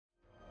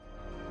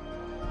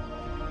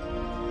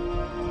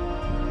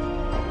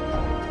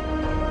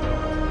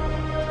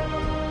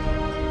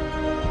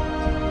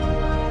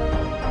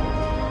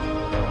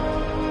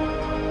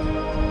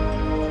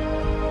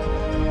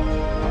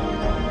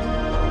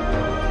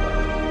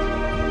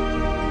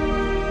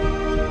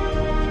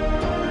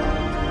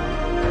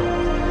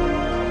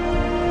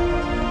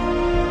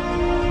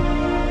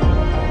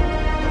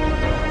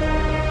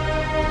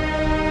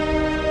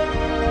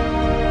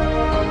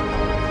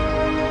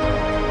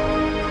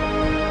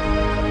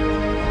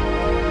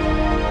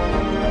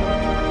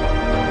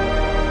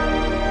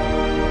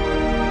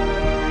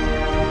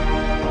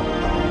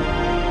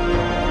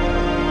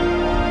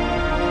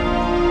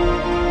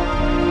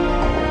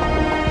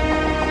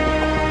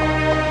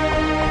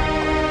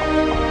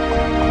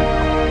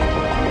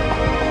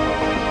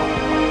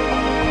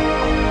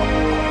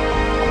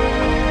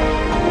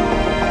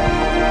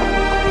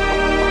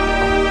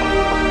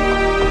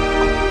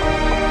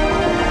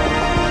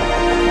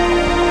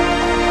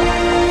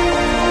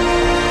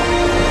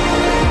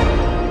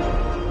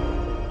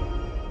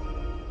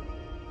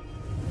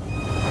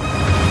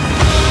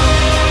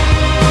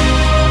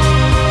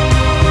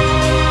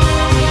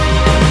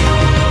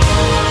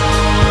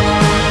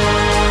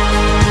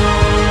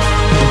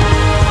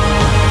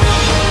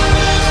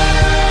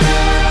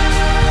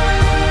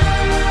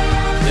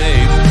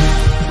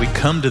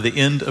come to the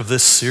end of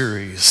this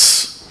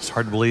series. It's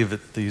hard to believe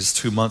that these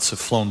 2 months have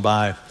flown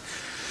by.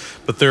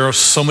 But there are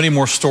so many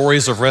more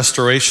stories of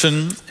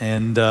restoration,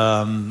 and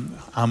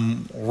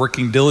I'm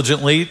working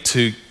diligently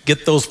to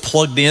get those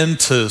plugged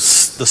into the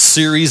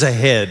series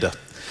ahead.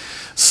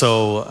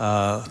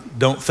 So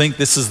don't think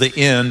this is the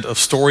end of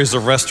stories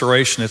of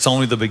restoration. It's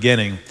only the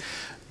beginning.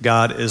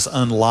 God is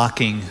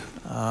unlocking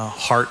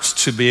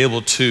hearts to be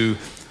able to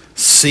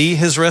see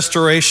his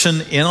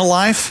restoration in a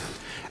life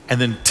and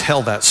then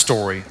tell that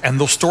story.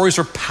 And those stories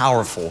are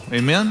powerful.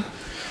 Amen?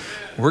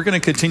 We're going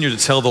to continue to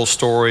tell those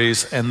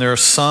stories, and there are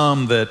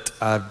some that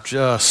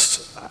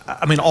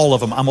all of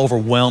them I'm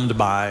overwhelmed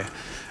by,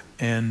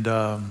 and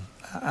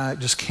I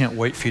just can't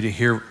wait for you to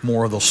hear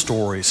more of those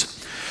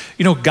stories.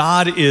 You know,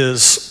 God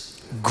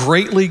is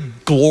greatly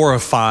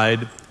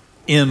glorified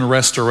in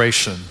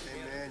restoration.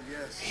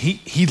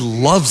 He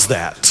loves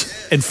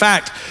that. In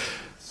fact,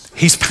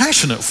 he's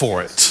passionate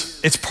for it.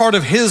 It's part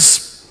of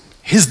his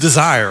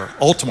desire,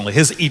 ultimately.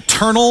 His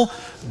eternal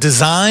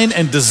design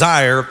and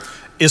desire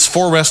is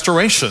for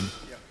restoration.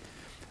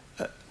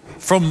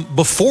 From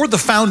before the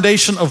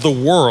foundation of the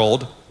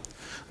world,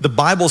 the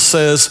Bible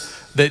says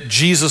that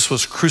Jesus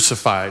was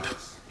crucified.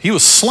 He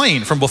was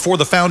slain from before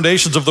the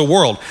foundations of the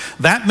world.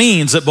 That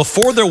means that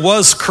before there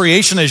was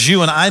creation as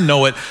you and I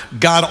know it,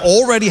 God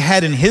already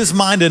had in his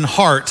mind and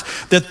heart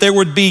that there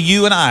would be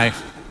you and I,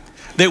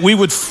 that we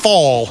would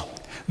fall,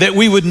 that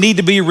we would need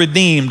to be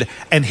redeemed,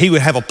 and he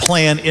would have a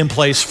plan in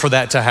place for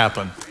that to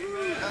happen.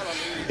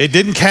 It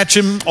didn't catch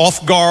him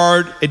off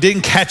guard. It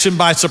didn't catch him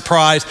by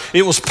surprise.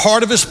 It was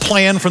part of his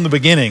plan from the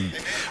beginning.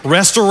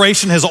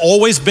 Restoration has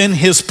always been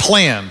his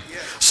plan.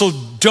 So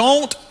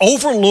don't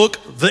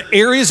overlook the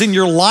areas in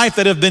your life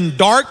that have been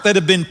dark, that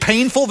have been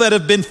painful, that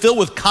have been filled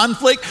with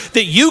conflict,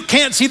 that you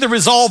can't see the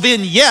resolve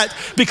in yet,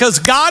 because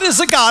God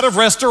is a God of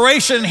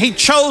restoration. He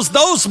chose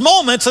those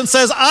moments and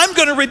says, I'm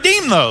going to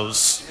redeem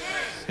those.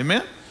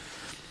 Amen?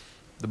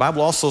 The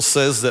Bible also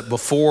says that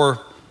before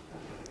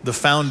the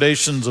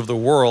foundations of the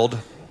world,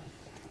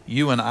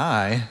 you and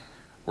I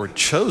were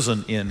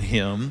chosen in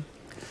him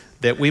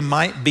that we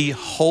might be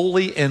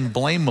holy and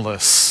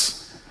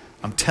blameless.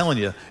 I'm telling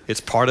you, it's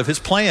part of his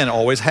plan,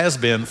 always has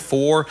been,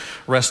 for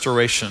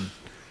restoration.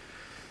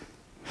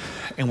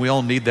 And we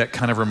all need that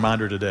kind of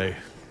reminder today.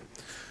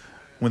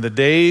 When the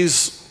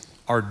days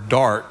are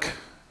dark,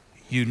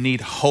 you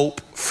need hope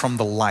from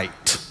the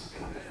light.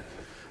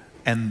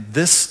 And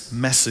this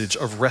message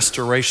of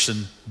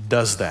restoration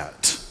does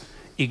that.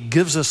 It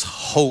gives us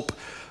hope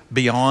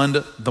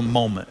beyond the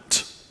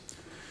moment.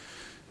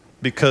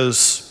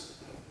 Because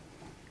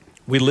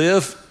we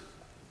live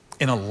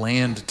in a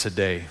land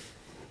today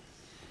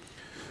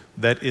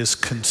that is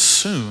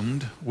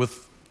consumed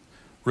with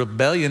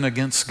rebellion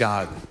against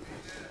God.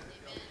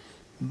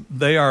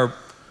 They are,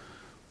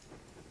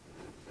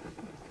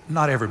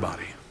 not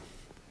everybody,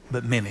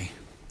 but many,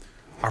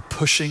 are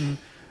pushing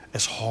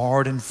as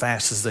hard and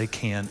fast as they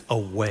can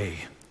away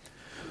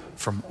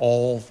from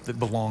all that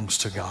belongs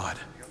to God.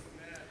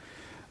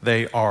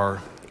 They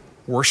are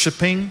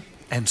worshiping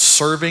and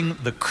serving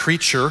the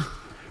creature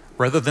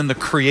rather than the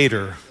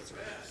creator,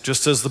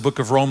 just as the book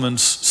of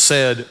Romans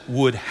said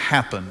would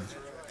happen.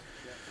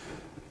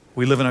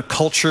 We live in a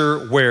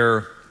culture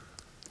where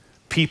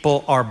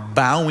people are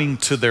bowing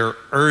to their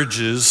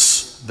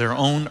urges, their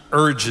own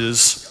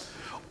urges,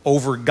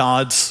 over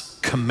God's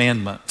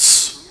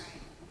commandments.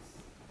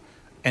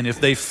 And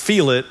if they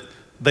feel it,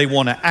 they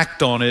want to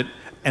act on it,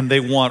 and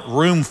they want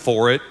room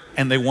for it,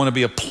 and they want to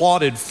be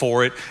applauded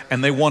for it,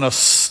 and they want to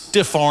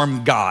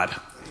stiff-arm God.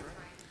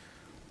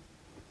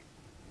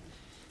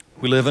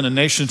 We live in a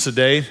nation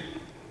today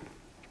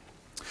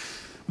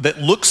that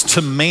looks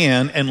to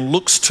man and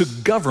looks to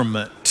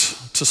government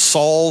to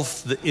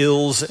solve the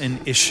ills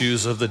and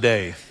issues of the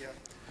day.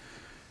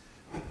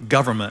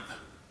 Government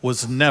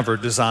was never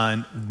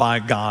designed by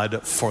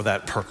God for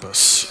that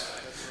purpose.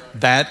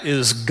 That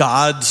is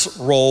God's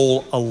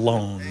role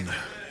alone.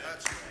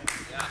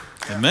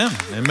 Amen.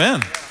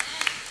 Amen.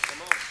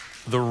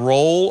 The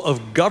role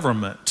of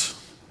government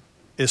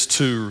is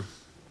to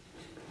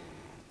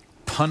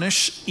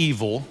punish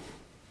evil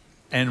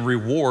and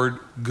reward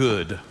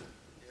good.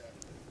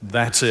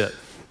 That's it.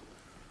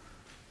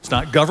 It's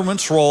not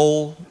government's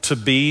role to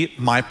be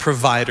my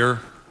provider.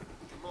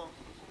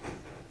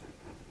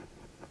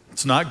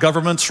 It's not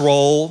government's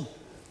role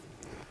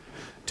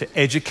to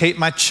educate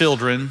my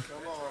children.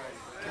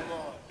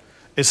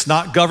 It's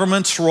not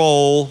government's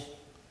role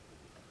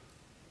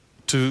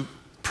to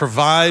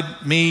provide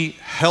me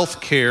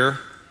health care.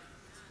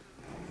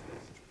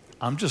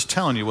 I'm just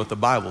telling you what the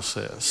Bible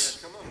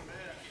says.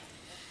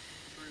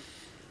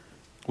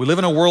 We live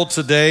in a world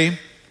today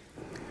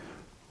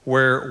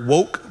where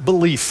woke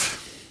belief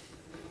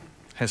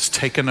has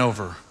taken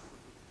over.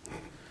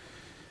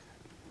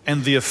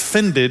 And the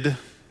offended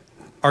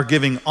are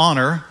giving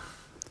honor,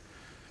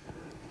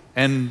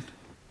 and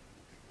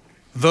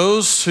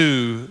those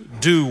who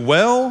do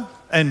well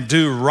and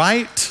do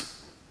right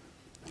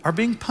are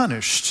being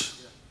punished.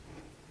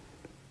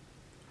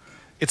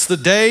 It's the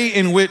day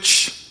in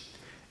which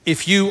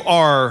if you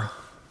are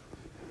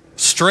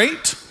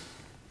straight,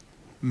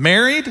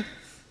 married,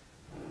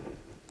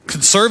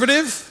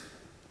 conservative,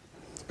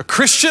 a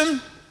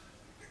Christian,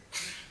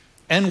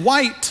 and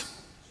white.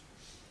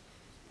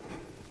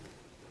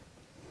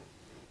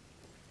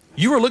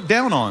 You are looked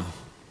down on.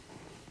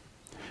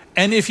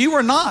 And if you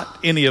are not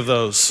any of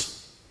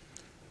those,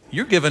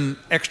 you're given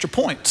extra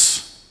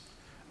points.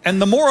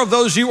 And the more of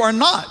those you are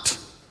not,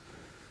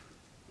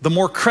 the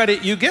more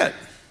credit you get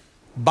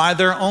by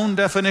their own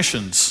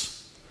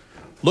definitions.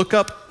 Look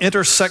up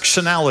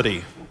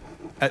intersectionality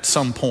at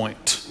some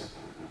point,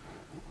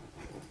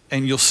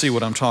 and you'll see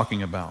what I'm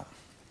talking about.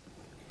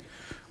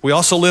 We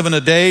also live in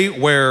a day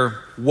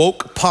where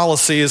woke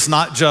policy is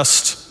not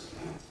just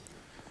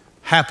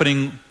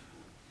happening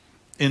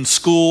in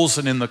schools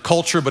and in the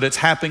culture, but it's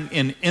happening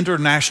in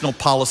international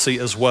policy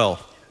as well.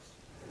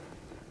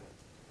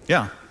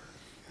 Yeah.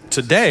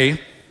 Today,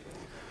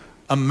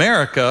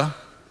 America,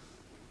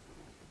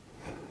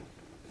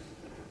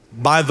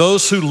 by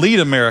those who lead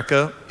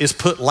America, is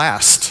put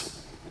last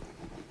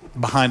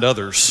behind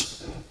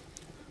others.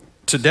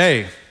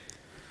 Today,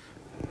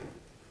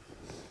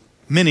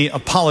 many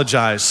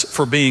apologize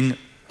for being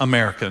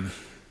American.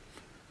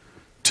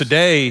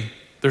 Today,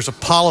 there's a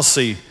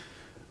policy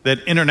that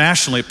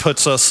internationally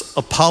puts us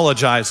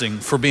apologizing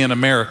for being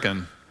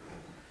American,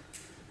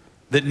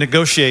 that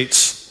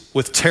negotiates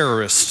with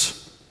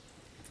terrorists,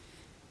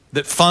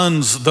 that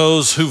funds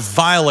those who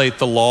violate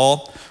the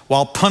law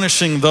while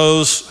punishing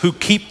those who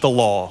keep the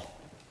law.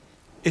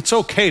 It's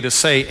okay to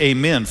say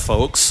amen,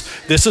 folks.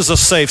 This is a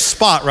safe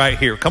spot right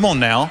here. Come on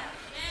now.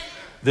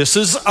 This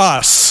is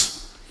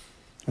us.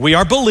 We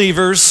are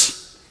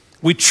believers.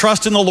 We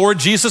trust in the Lord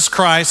Jesus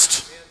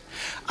Christ.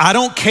 I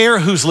don't care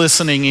who's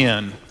listening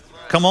in.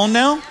 Come on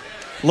now.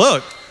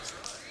 Look,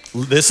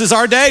 this is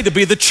our day to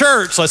be the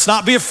church. Let's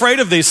not be afraid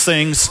of these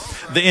things.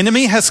 The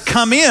enemy has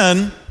come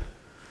in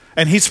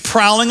and he's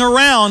prowling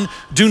around.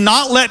 Do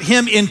not let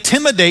him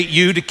intimidate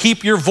you to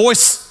keep your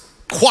voice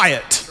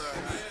quiet.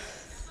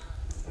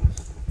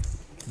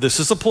 This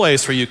is a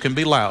place where you can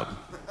be loud.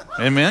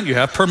 Amen. You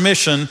have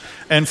permission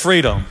and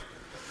freedom.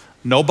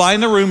 Nobody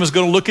in the room is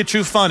going to look at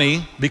you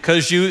funny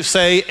because you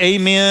say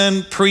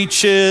amen,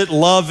 preach it,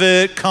 love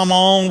it, come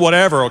on,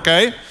 whatever,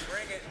 okay?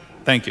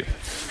 Thank you.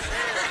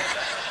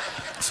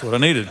 That's what I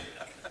needed.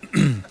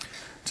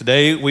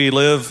 Today we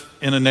live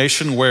in a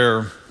nation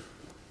where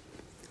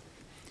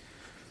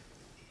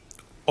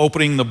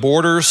opening the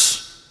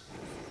borders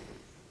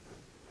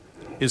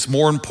is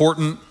more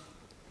important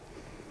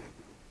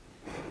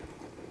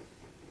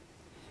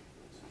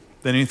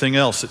than anything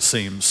else, it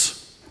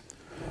seems.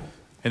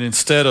 And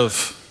instead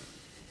of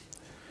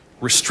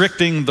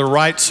restricting the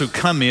rights who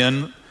come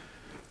in,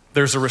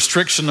 there's a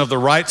restriction of the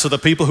rights of the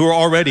people who are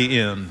already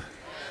in.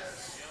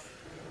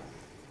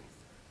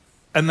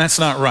 And that's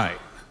not right.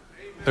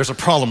 There's a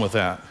problem with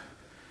that.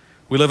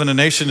 We live in a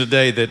nation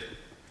today that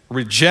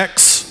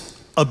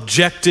rejects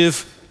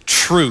objective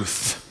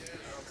truth.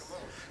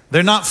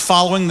 They're not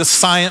following the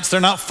science. They're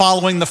not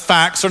following the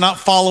facts. They're not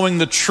following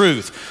the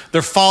truth.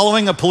 They're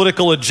following a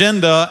political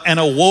agenda and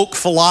a woke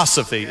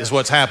philosophy is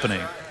what's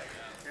happening.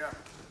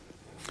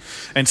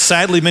 And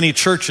sadly, many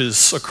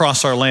churches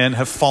across our land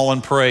have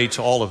fallen prey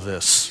to all of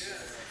this.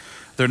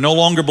 They're no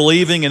longer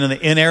believing in the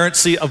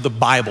inerrancy of the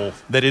Bible,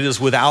 that it is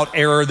without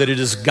error, that it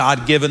is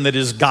God-given, that it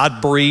is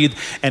God-breathed,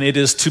 and it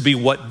is to be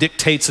what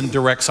dictates and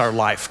directs our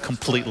life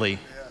completely.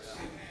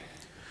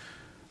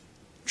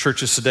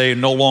 Churches today are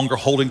no longer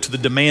holding to the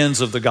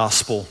demands of the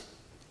gospel,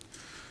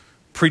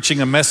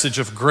 preaching a message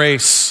of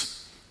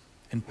grace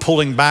and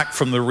pulling back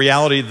from the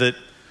reality that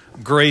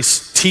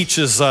grace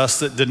teaches us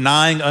that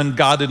denying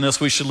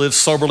ungodliness, we should live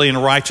soberly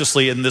and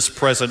righteously in this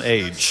present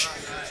age.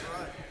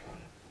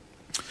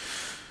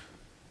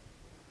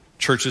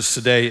 Churches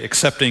today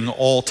accepting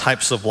all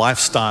types of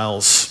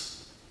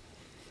lifestyles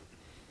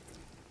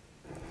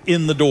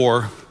in the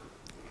door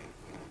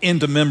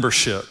into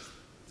membership.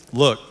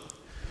 Look,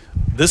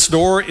 this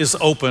door is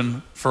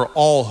open for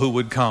all who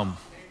would come.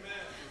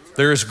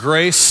 There is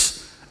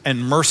grace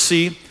and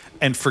mercy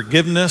and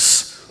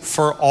forgiveness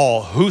for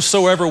all.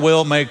 Whosoever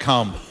will may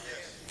come.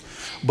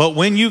 But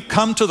when you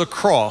come to the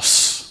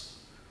cross,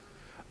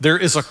 there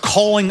is a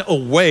calling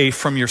away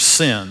from your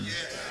sin.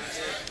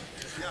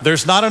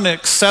 There's not an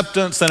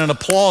acceptance and an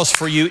applause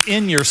for you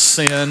in your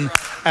sin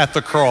at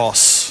the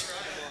cross.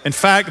 In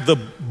fact, the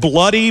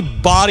bloody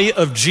body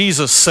of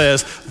Jesus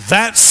says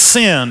that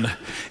sin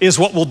is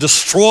what will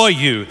destroy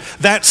you.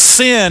 That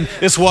sin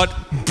is what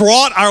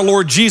brought our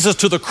Lord Jesus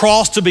to the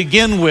cross to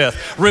begin with.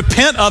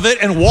 Repent of it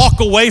and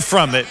walk away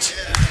from it.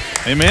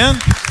 Amen?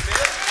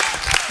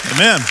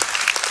 Amen.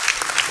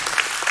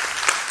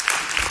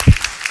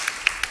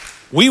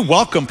 We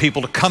welcome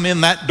people to come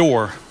in that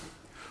door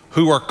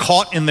who are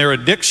caught in their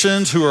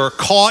addictions, who are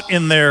caught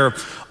in their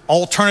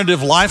alternative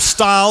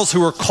lifestyles,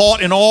 who are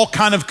caught in all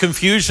kind of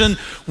confusion.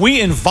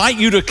 We invite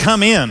you to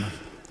come in,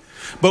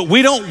 but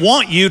we don't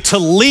want you to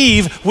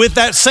leave with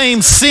that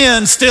same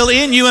sin still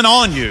in you and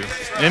on you.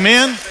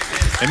 Amen?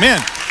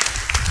 Amen.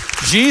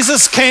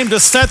 Jesus came to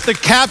set the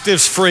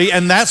captives free,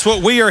 and that's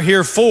what we are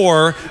here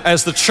for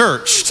as the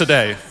church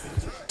today,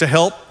 to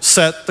help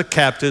set the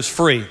captives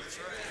free.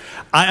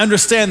 I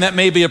understand that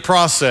may be a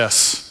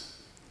process.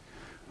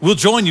 We'll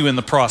join you in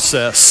the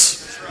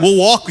process. We'll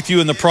walk with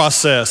you in the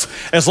process.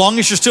 As long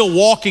as you're still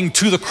walking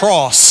to the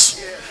cross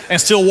and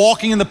still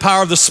walking in the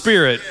power of the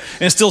Spirit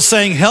and still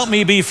saying, help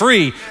me be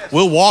free,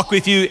 we'll walk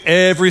with you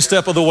every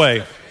step of the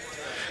way.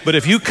 But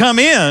if you come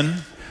in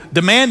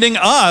demanding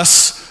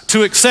us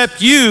to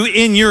accept you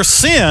in your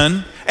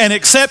sin and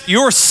accept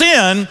your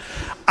sin,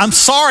 I'm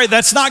sorry,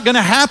 that's not going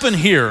to happen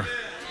here.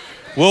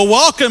 We'll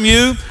welcome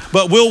you,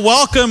 but we'll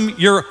welcome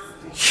your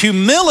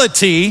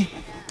humility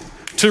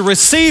to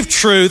receive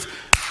truth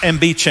and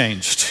be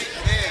changed.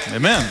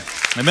 Amen.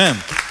 Amen.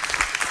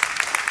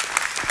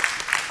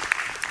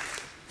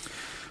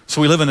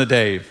 So we live in a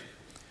day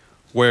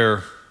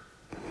where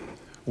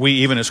we,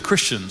 even as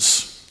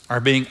Christians, are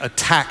being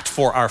attacked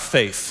for our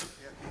faith.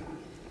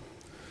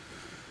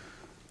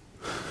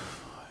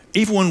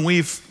 Even when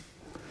we've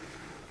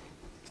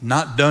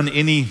not done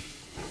any,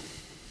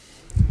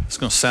 it's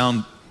going to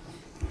sound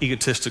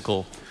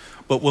egotistical,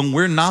 but when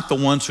we're not the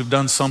ones who've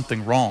done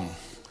something wrong.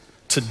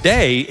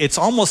 Today, it's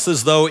almost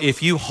as though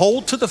if you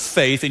hold to the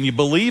faith and you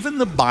believe in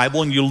the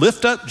Bible and you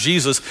lift up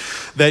Jesus,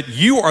 that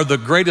you are the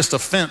greatest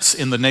offense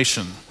in the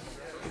nation,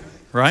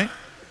 right?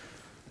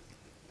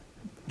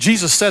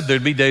 Jesus said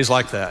there'd be days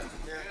like that.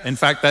 In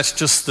fact, that's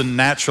just the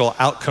natural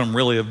outcome,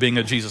 really, of being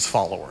a Jesus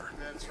follower.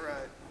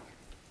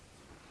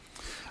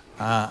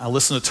 I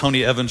listened to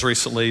Tony Evans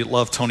recently.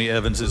 Love Tony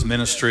Evans, his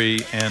ministry,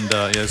 and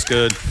yeah, it's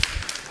good.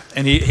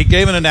 And he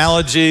gave an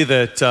analogy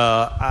that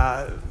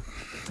I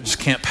just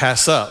can't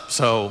pass up.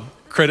 So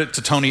credit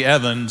to Tony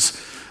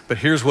Evans, but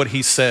here's what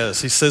he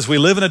says. He says, we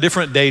live in a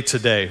different day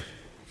today.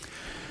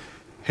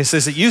 He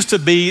says, it used to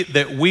be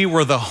that we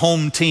were the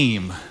home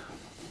team,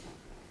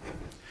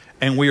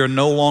 and we are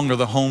no longer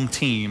the home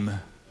team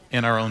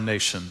in our own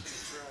nation.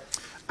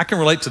 I can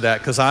relate to that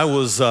because I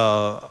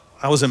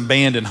was in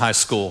band in high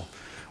school.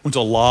 Went to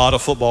a lot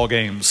of football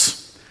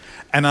games.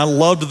 And I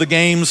loved the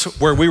games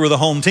where we were the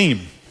home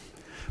team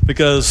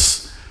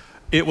because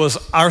it was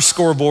our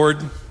scoreboard,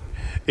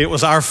 it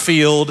was our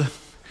field,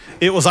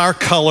 it was our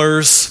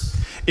colors,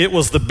 it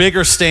was the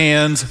bigger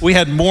stands, we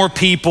had more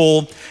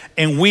people,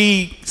 and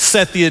we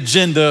set the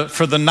agenda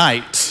for the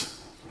night.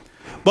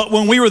 But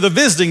when we were the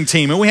visiting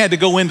team and we had to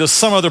go into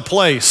some other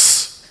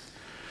place,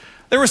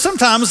 there were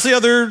sometimes the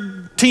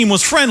other team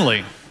was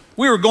friendly.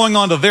 We were going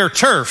onto their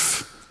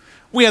turf.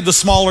 We had the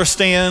smaller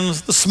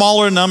stands, the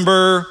smaller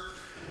number,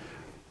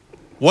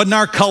 wasn't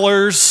our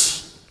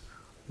colors,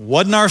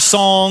 wasn't our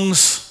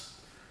songs,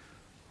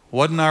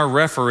 wasn't our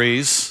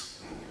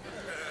referees.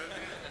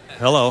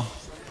 Hello.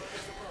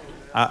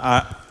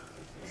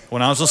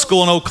 When I was in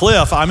school in Oak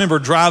Cliff, I remember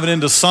driving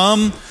into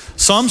some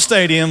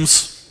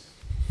stadiums,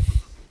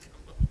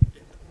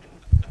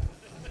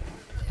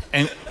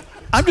 and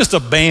I'm just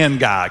a band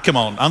guy. Come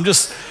on,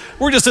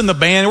 we're just in the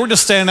band. We're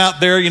just standing out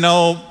there,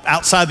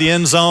 outside the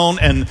end zone,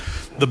 and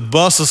the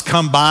buses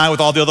come by with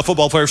all the other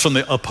football players from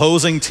the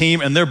opposing team,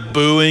 and they're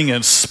booing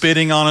and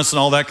spitting on us and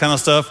all that kind of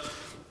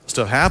stuff.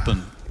 Stuff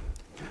happened.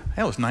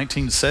 That was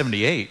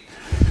 1978,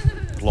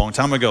 a long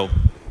time ago.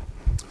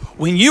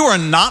 When you are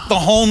not the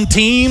home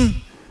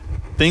team,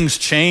 things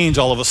change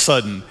all of a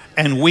sudden.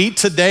 And we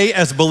today,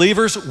 as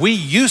believers, we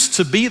used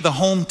to be the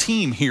home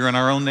team here in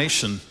our own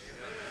nation.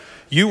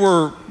 You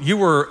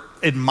were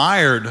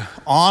admired,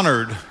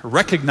 honored,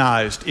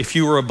 recognized if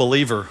you were a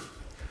believer.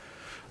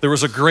 There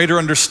was a greater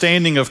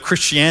understanding of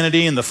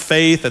Christianity and the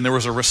faith, and there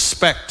was a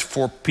respect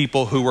for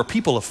people who were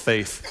people of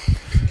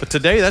faith. But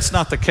today, that's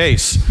not the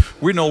case.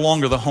 We're no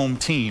longer the home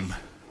team.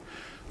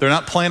 They're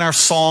not playing our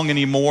song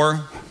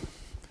anymore.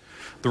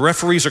 The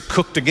referees are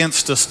cooked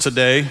against us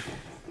today.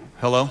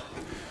 Hello?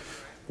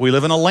 We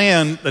live in a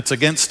land that's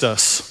against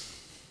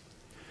us.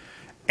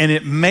 And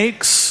it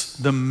makes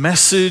the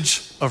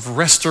message of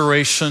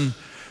restoration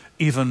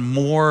even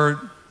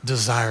more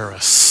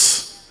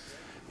desirous.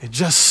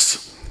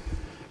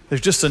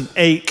 There's just an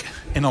ache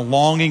and a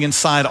longing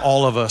inside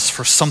all of us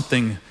for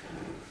something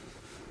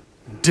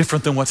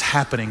different than what's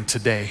happening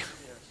today.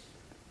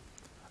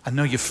 I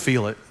know you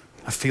feel it.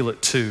 I feel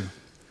it too.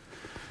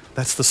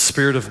 That's the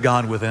Spirit of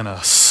God within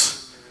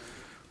us,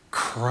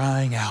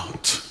 crying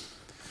out.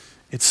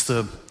 It's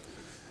the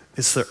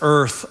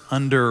earth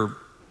under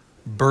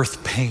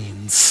birth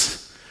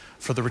pains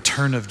for the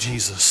return of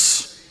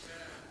Jesus.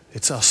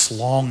 It's us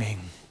longing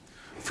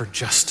for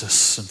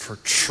justice and for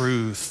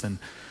truth and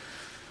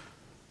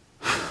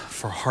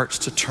for hearts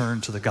to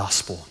turn to the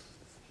gospel.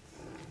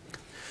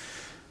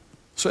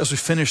 So as we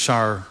finish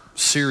our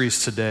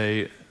series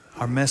today,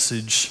 our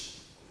message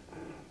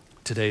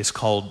today is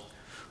called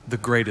The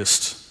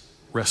Greatest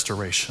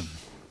Restoration.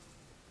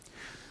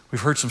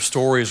 We've heard some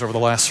stories over the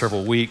last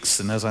several weeks,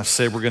 and as I've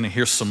said, we're going to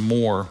hear some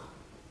more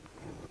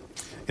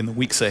in the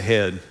weeks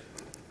ahead.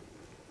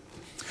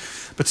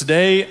 But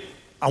today,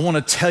 I want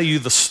to tell you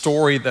the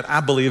story that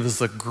I believe is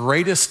the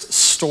greatest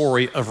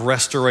story of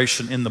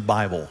restoration in the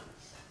Bible.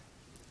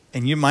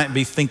 And you might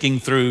be thinking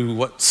through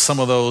what some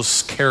of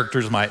those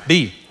characters might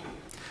be.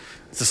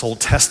 Is this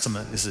Old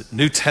Testament? Is it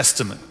New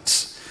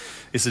Testament?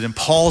 Is it in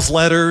Paul's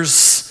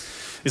letters?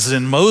 Is it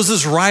in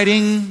Moses'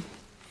 writing?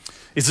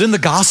 Is it in the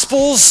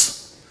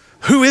Gospels?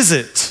 Who is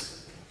it?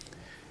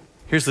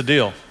 Here's the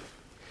deal.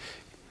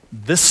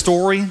 This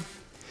story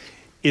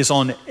is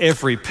on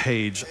every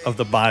page of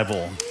the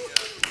Bible.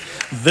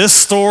 This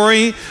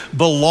story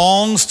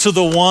belongs to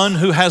the one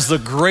who has the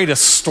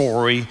greatest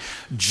story,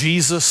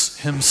 Jesus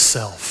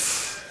himself.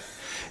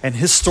 And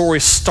his story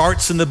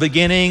starts in the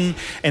beginning,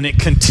 and it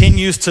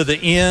continues to the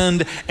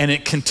end, and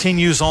it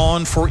continues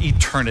on for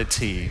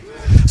eternity.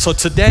 So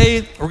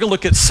today, we're going to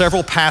look at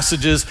several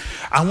passages.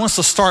 I want us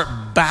to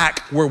start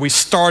back where we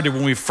started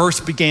when we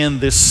first began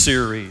this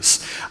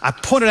series. I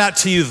pointed out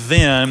to you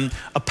then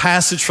a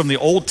passage from the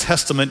Old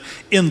Testament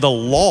in the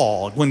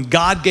law. When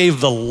God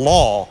gave the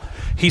law,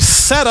 he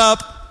set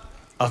up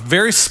a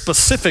very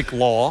specific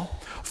law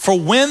for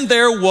when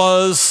there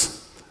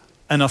was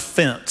an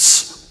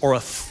offense or a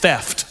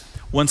theft,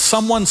 when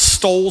someone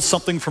stole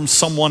something from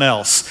someone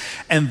else.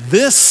 And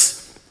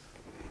this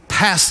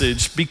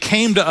passage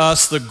became to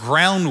us the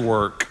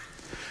groundwork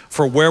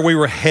for where we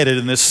were headed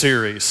in this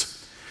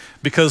series.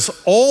 Because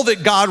all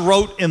that God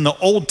wrote in the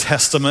Old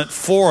Testament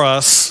for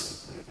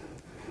us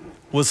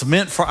was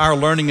meant for our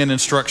learning and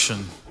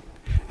instruction.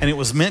 And it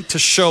was meant to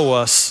show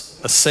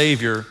us a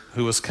Savior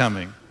who was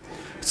coming.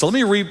 So let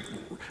me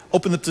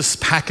open up this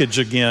package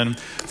again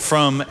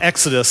from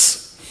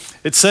Exodus.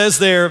 It says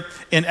there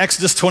in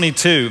Exodus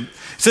 22,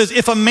 it says,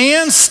 if a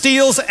man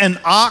steals an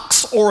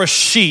ox or a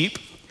sheep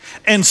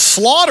and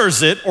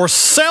slaughters it or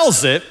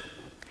sells it,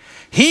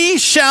 he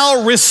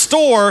shall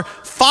restore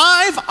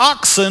 5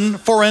 oxen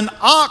for an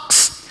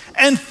ox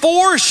and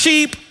 4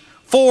 sheep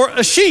for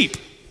a sheep.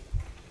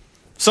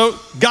 So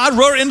God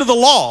wrote it into the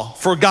law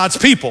for God's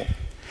people.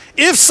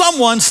 If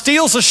someone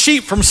steals a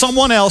sheep from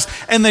someone else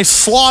and they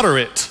slaughter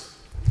it,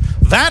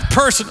 that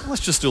person,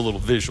 let's just do a little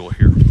visual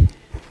here.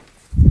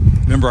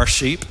 Remember our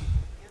sheep?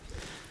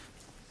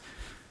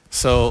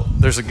 So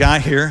there's a guy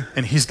here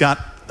and he's got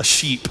a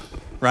sheep,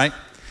 right?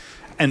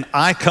 And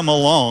I come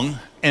along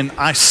and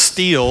I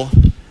steal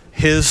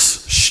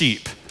his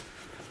sheep.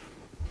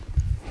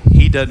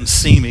 He doesn't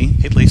see me,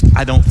 at least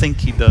I don't think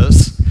he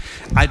does.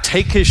 I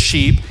take his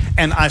sheep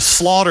and I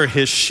slaughter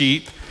his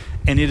sheep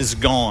and it is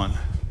gone.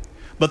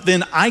 But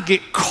then I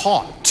get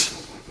caught.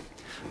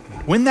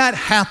 When that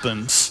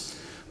happens,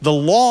 the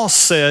law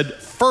said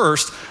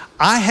first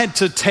I had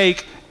to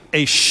take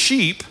a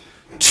sheep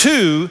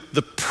to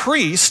the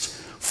priest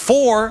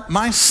for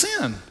my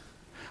sin.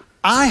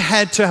 I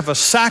had to have a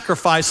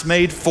sacrifice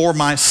made for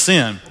my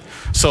sin.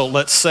 So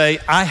let's say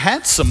I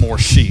had some more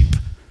sheep.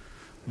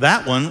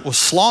 That one was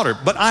slaughtered,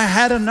 but I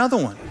had another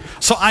one.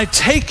 So I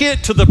take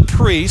it to the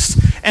priest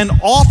and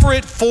offer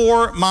it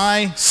for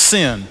my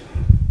sin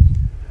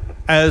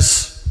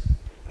as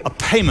a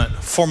payment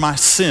for my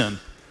sin.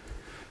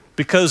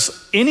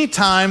 Because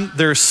anytime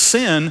there's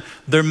sin,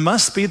 there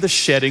must be the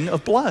shedding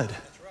of blood.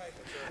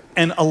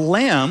 And a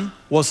lamb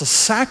was a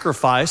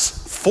sacrifice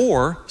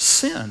for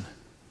sin.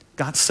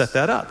 God set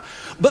that up.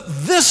 But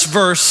this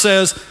verse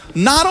says,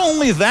 not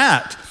only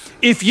that,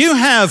 if you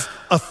have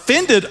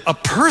offended a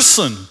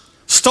person,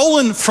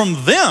 stolen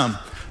from them,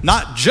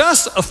 not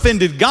just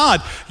offended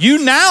God,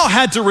 you now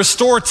had to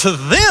restore to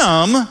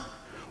them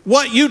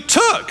what you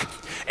took.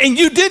 And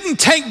you didn't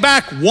take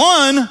back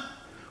 1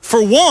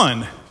 for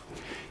 1.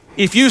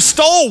 If you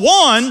stole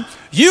 1,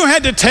 you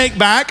had to take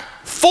back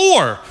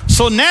 4.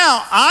 So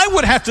now I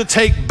would have to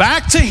take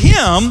back to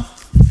him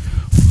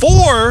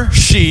 4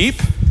 sheep.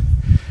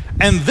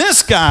 And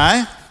this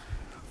guy,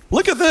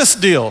 look at this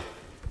deal.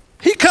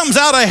 He comes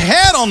out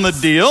ahead on the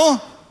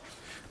deal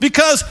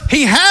because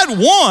he had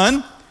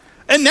 1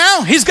 and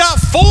now he's got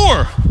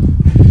 4.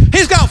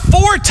 He's got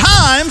 4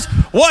 times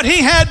what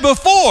he had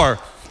before.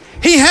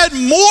 He had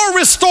more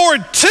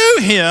restored to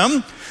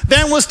him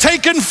than was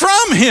taken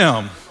from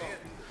him.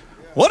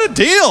 What a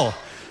deal.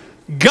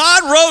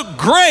 God wrote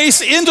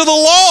grace into the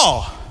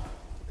law.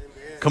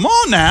 Come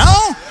on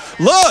now.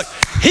 Look,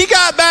 he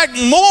got back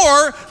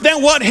more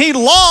than what he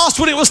lost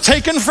when it was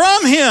taken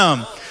from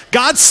him.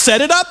 God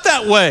set it up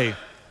that way.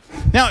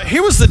 Now,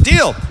 here was the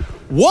deal.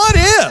 What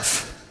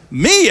if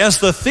me as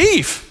the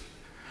thief,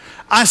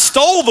 I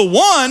stole the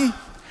 1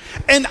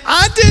 and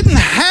I didn't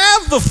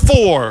have the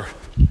 4?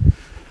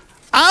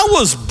 I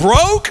was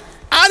broke,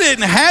 I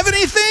didn't have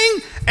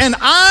anything, and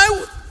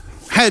I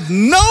had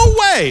no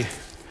way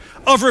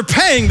of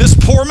repaying this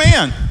poor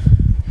man.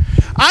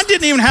 I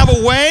didn't even have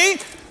a way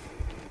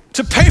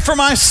to pay for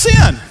my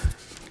sin.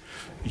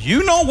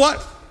 You know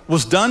what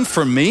was done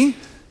for me?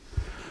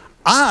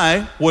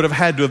 I would have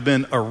had to have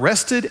been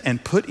arrested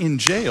and put in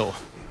jail.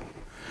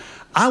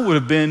 I would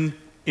have been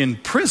in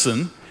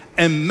prison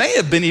and may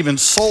have been even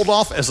sold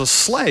off as a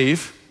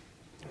slave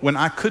when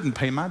I couldn't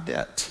pay my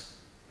debt.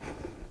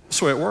 That's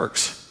the way it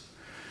works.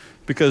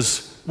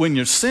 Because when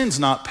your sin's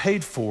not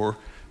paid for,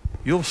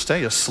 you'll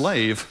stay a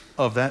slave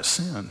of that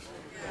sin.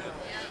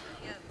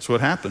 That's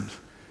what happened.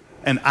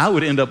 And I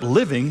would end up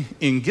living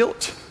in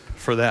guilt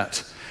for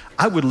that.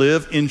 I would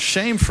live in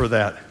shame for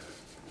that.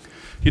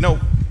 You know,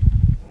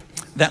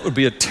 that would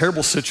be a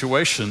terrible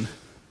situation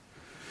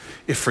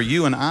if for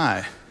you and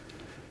I,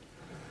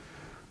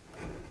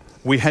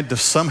 we had to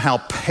somehow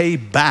pay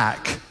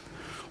back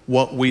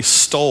what we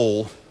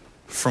stole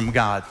from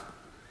God.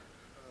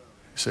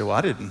 You say, well,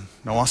 I didn't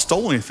know I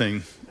stole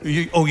anything.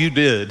 You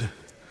did.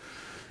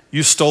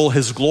 You stole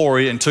his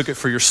glory and took it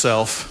for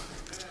yourself.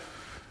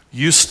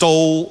 You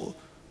stole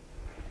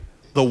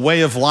the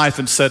way of life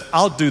and said,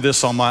 I'll do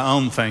this on my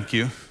own, thank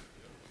you.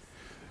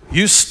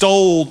 You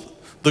stole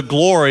the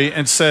glory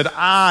and said,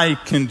 I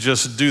can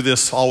just do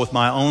this all with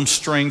my own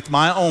strength,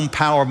 my own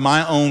power,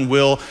 my own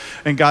will.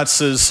 And God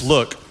says,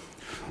 look,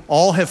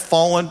 all have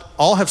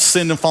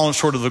sinned and fallen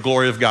short of the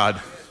glory of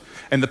God.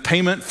 And the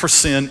payment for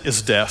sin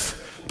is death.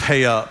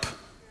 Pay up.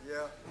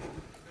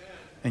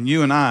 And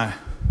you and I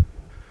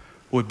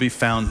would be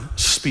found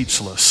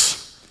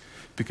speechless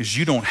because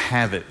you don't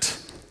have it.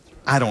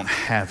 I don't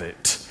have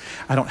it.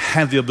 I don't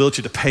have the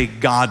ability to pay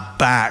God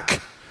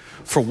back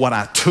for what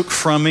I took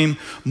from him,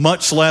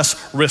 much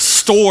less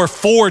restore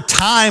 4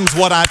 times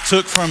what I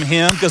took from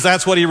him, because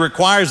that's what he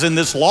requires in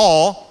this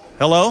law.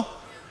 Hello?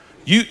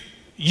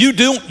 You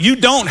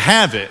don't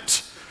have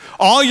it.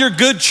 All your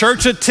good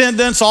church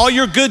attendance, all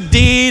your good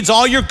deeds,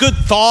 all your good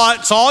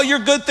thoughts, all your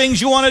good things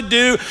you want to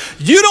do,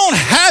 you don't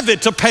have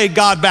it to pay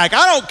God back.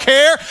 I don't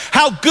care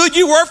how good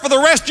you were for the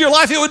rest of your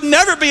life. It would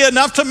never be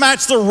enough to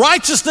match the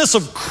righteousness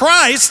of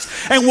Christ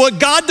and what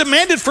God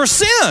demanded for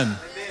sin.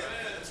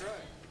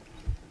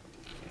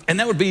 And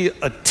that would be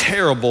a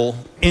terrible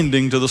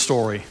ending to the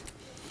story.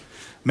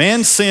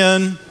 Man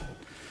sinned,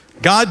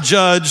 God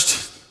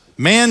judged,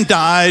 man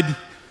died,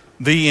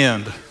 the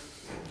end.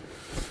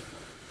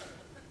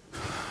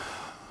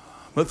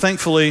 But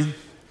thankfully,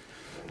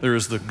 there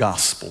is the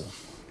gospel,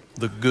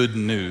 the good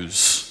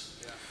news.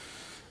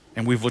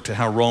 And we've looked at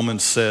how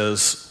Romans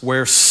says,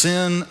 where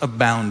sin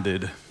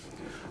abounded,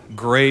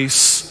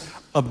 grace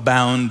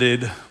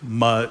abounded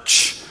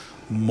much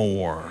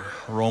more.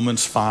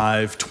 Romans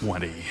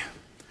 5:20.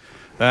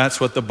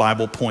 That's what the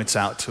Bible points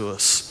out to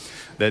us,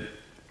 that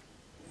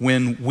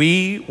when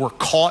we were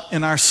caught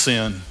in our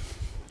sin,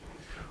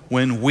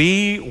 when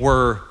we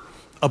were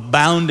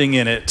abounding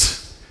in it,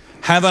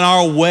 having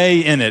our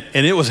way in it,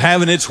 and it was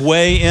having its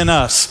way in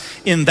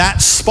us, in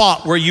that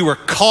spot where you were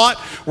caught,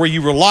 where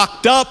you were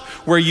locked up,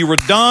 where you were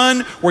done,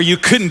 where you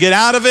couldn't get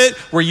out of it,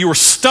 where you were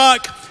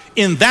stuck,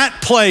 in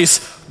that place,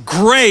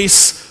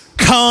 grace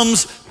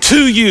comes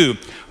to you.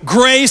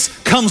 Grace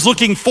comes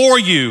looking for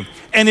you.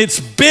 And it's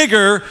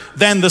bigger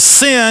than the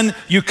sin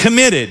you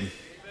committed.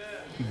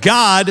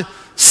 God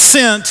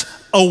sent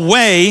a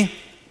way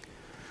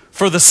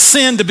for the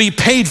sin to be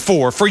paid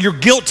for your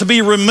guilt to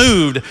be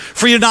removed,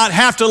 for you to not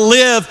have to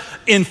live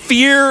in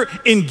fear,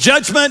 in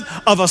judgment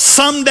of a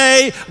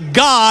someday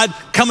God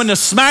coming to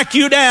smack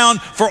you down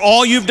for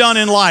all you've done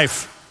in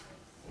life.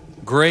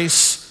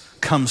 Grace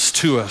comes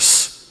to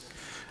us,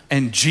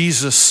 and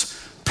Jesus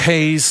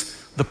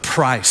pays the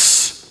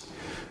price.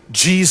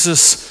 Jesus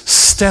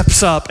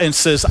steps up and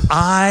says,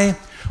 I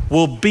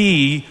will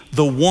be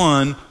the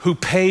one who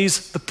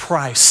pays the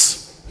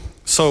price.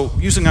 So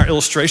using our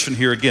illustration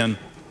here again,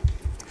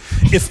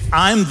 if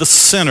I'm the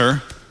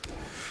sinner,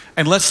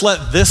 and let's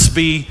let this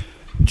be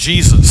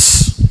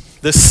Jesus,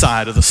 this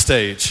side of the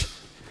stage,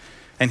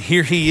 and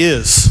here he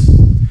is,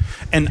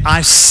 and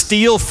I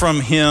steal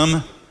from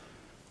him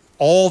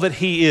all that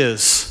he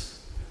is,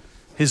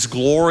 his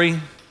glory,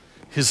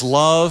 his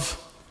love,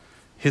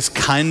 his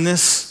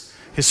kindness,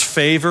 his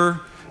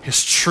favor,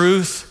 his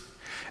truth,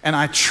 and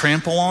I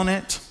trample on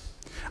it,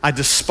 I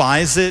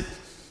despise it,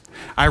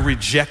 I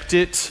reject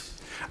it,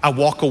 I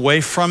walk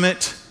away from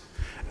it,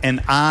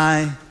 and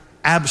I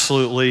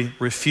absolutely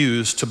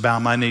refuse to bow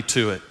my knee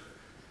to it.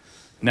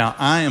 Now,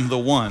 I am the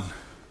one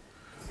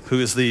who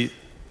is the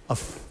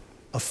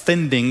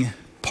offending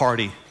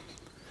party.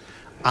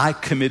 I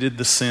committed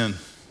the sin.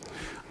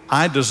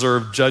 I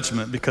deserve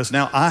judgment because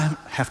now I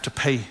have to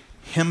pay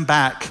him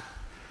back.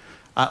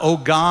 I owe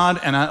God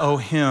and I owe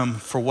him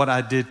for what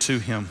I did to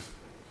him,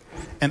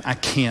 and I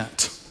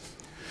can't.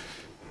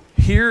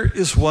 Here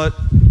is what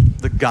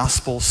the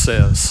gospel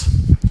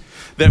says,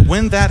 that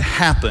when that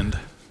happened,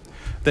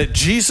 that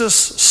Jesus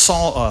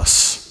saw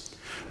us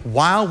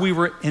while we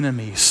were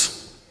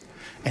enemies,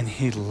 and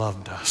he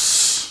loved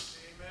us.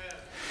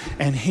 Amen.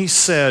 And he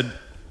said,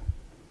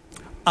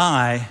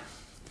 I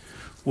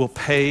will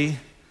pay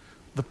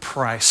the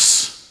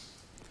price.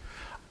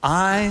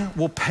 I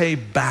will pay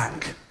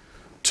back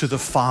to the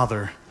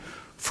Father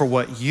for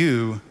what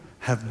you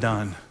have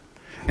done.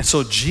 And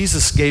so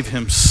Jesus gave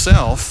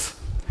himself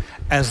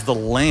as the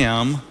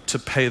lamb to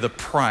pay the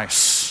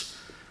price.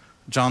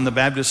 John the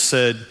Baptist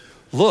said,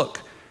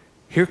 look,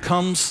 here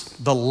comes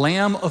the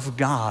Lamb of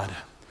God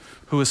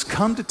who has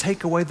come to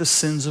take away the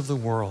sins of the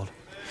world.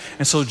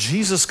 And so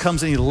Jesus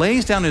comes and he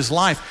lays down his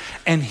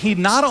life, and he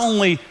not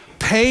only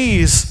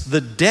pays the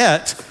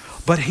debt,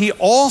 but he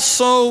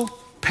also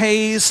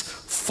pays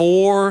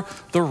for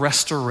the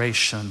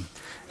restoration.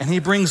 And he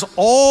brings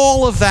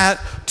all of that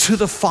to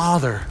the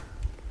Father.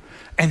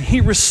 and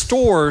he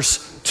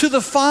restores to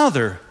the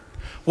Father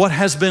what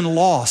has been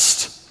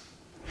lost.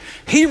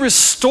 He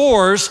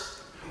restores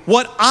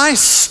what I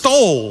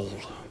stole,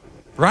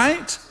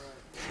 right?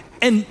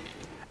 And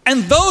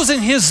those in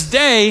his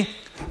day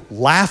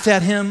laughed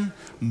at him,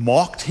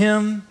 mocked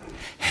him,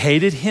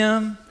 hated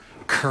him,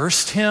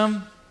 cursed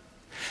him.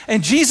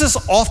 And Jesus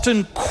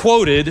often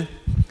quoted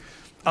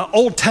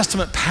Old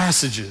Testament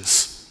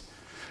passages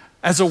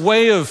as a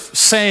way of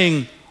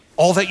saying,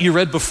 all that you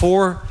read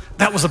before,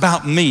 that was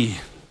about me.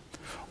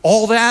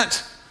 All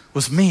that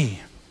was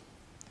me.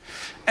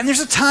 And there's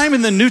a time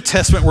in the New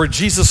Testament where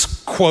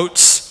Jesus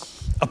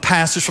quotes a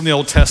passage from the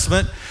Old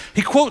Testament.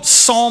 He quotes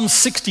Psalm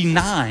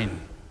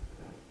 69.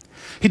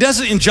 He does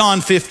it in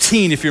John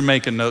 15, if you're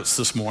making notes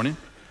this morning.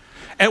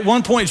 At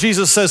one point,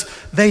 Jesus says,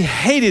 they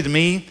hated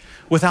me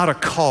without a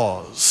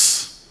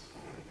cause.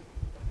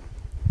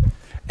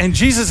 And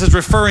Jesus is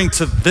referring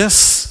to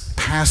this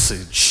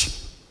passage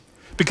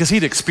because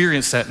he'd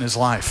experienced that in his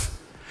life.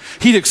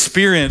 He'd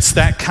experienced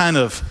that kind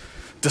of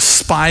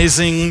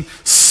despising,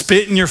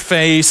 spit in your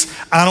face,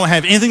 I don't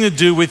have anything to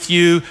do with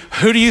you.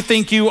 Who do you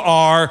think you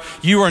are?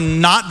 You are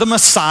not the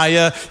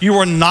Messiah. You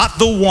are not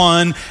the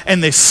one.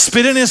 And they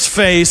spit in his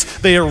face.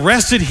 They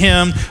arrested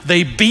him.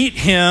 They beat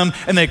him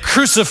and they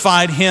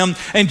crucified him.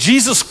 And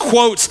Jesus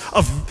quotes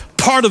a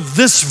part of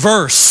this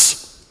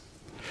verse,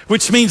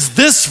 which means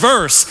this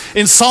verse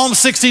in Psalm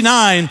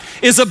 69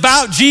 is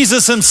about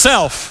Jesus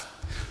himself.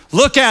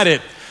 Look at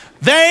it.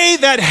 They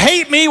that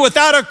hate me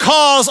without a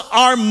cause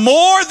are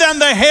more than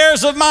the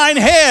hairs of mine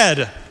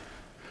head.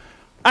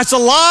 That's a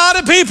lot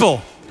of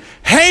people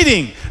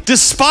hating,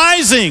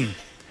 despising,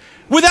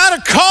 without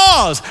a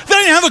cause. They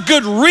didn't have a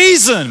good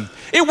reason.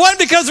 It wasn't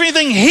because of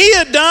anything he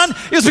had done.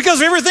 It was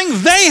because of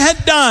everything they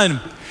had done.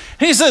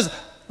 And he says,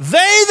 they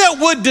that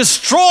would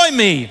destroy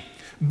me,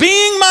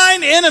 being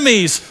mine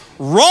enemies,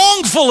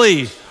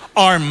 wrongfully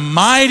are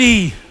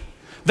mighty.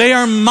 They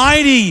are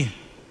mighty.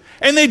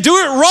 And they do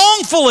it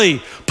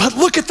wrongfully. But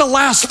look at the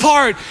last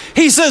part.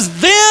 He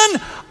says,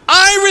 then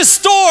I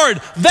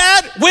restored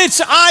that which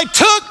I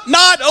took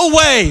not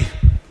away.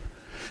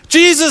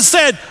 Jesus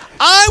said,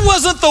 I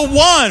wasn't the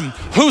one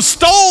who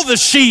stole the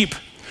sheep,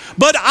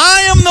 but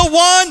I am the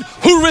one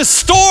who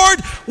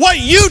restored what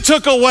you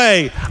took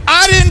away.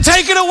 I didn't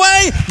take it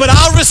away, but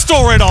I'll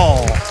restore it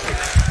all.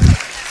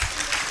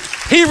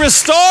 He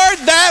restored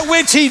that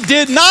which he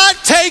did not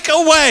take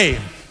away.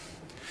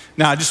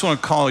 Now, I just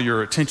want to call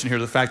your attention here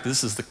to the fact that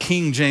this is the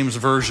King James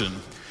Version.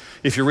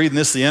 If you're reading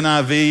this, the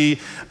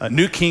NIV,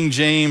 New King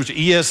James,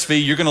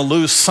 ESV, you're going to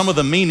lose some of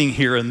the meaning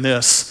here in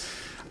this.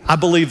 I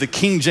believe the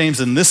King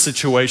James in this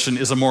situation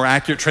is a more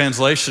accurate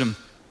translation.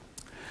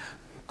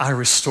 I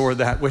restored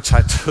that which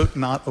I took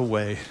not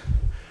away.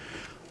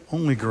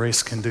 Only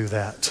grace can do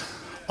that.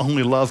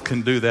 Only love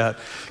can do that.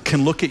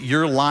 Can look at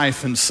your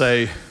life and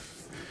say,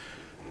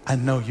 I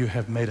know you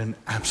have made an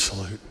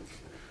absolute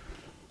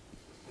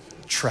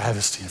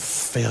travesty and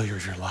failure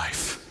of your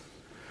life.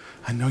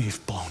 I know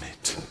you've blown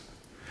it.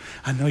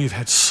 I know you've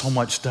had so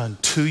much done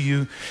to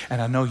you,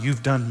 and I know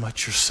you've done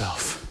much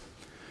yourself.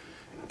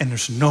 And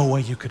there's no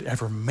way you could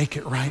ever make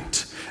it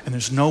right, and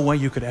there's no way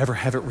you could ever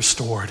have it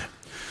restored.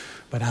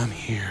 But I'm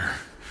here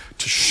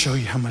to show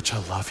you how much I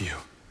love you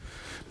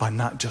by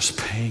not just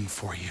paying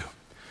for you,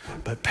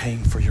 but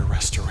paying for your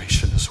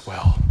restoration as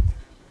well.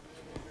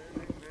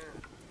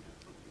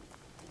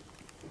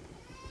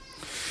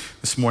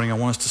 This morning, I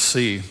want us to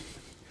see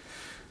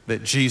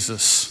that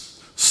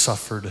Jesus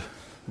suffered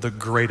the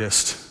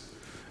greatest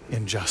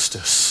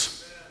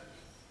injustice.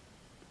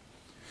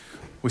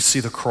 We see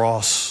the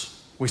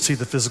cross. We see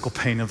the physical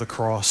pain of the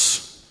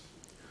cross.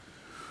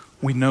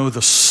 We know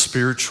the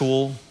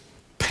spiritual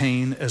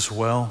pain as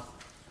well,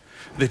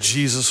 that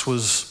Jesus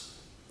was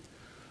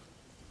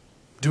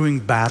doing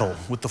battle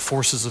with the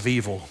forces of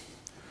evil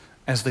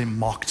as they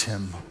mocked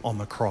him on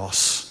the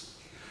cross,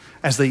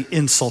 as they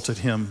insulted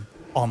him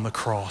on the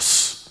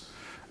cross,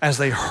 as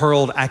they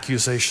hurled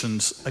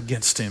accusations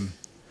against him,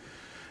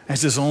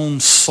 as his own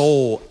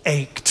soul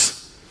ached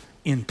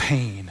in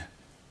pain,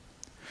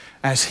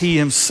 as he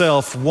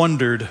himself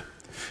wondered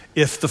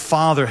if the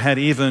Father had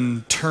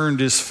even turned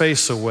his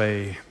face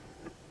away.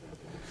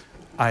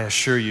 I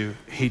assure you,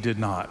 he did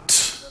not.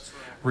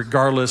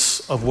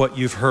 Regardless of what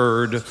you've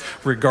heard,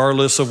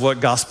 regardless of what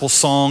gospel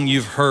song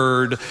you've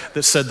heard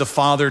that said the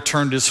Father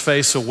turned his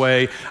face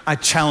away, I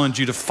challenge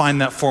you to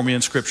find that for me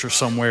in Scripture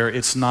somewhere.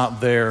 It's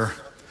not there.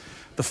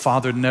 The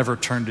Father never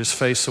turned his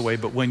face away,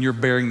 but when you're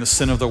bearing the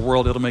sin of the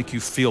world, it'll make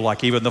you feel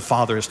like even the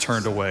Father has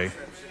turned away.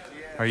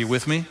 Are you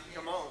with me?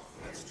 Come on,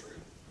 that's true.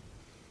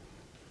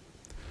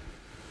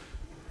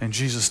 And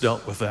Jesus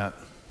dealt with that.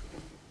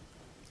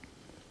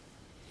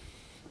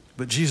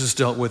 But Jesus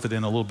dealt with it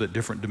in a little bit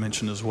different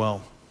dimension as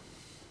well.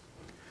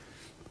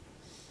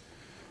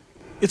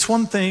 It's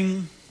one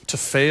thing to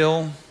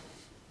fail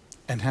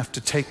and have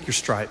to take your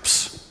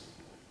stripes.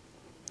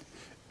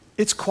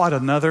 It's quite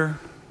another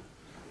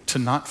to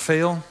not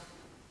fail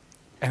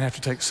and have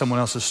to take someone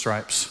else's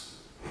stripes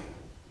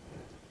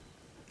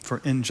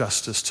for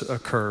injustice to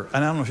occur.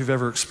 And I don't know if you've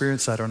ever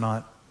experienced that or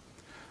not,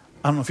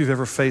 I don't know if you've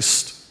ever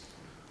faced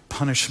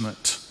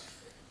punishment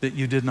that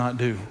you did not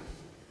do.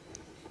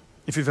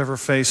 If you've ever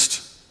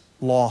faced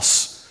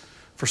loss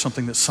for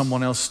something that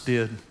someone else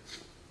did,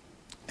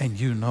 and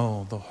you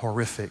know the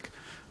horrific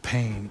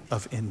pain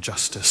of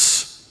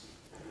injustice.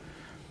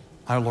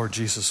 Our Lord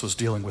Jesus was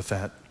dealing with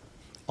that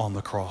on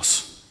the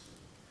cross.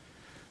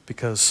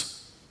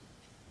 Because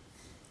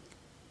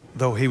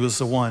though he was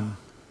the one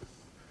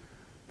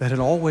that had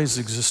always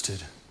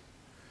existed,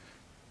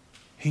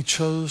 he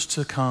chose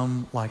to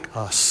come like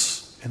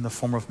us in the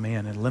form of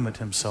man and limit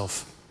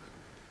himself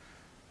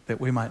that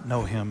we might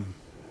know him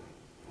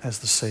as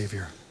the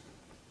Savior.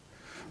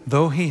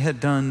 Though he had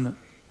done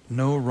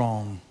no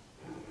wrong,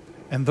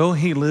 and though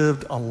he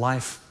lived a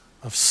life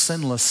of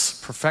sinless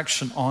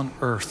perfection on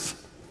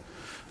earth,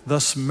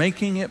 thus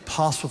making it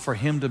possible for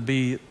him to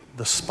be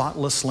the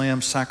spotless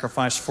lamb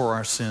sacrificed for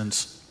our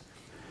sins,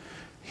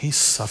 he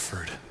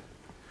suffered.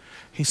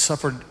 He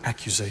suffered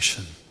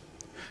accusation.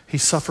 He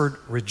suffered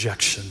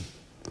rejection,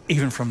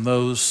 even from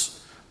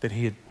those that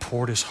he had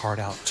poured his heart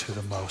out to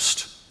the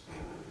most.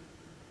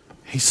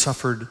 He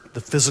suffered the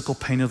physical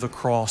pain of the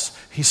cross.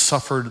 He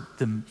suffered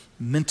the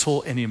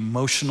mental and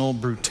emotional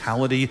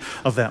brutality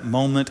of that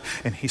moment,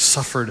 and he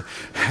suffered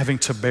having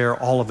to bear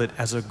all of it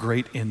as a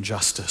great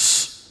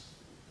injustice.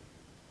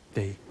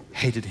 They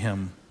hated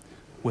him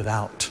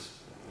without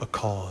a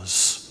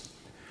cause,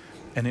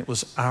 and it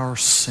was our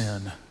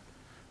sin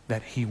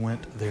that he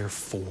went there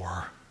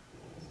for.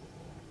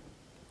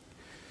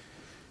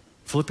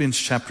 Philippians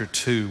chapter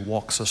 2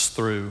 walks us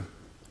through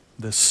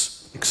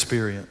this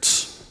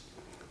experience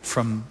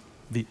from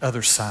the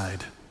other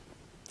side,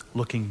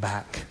 looking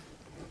back.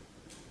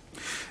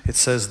 It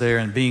says there,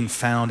 and being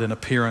found in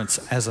appearance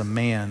as a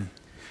man,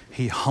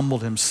 he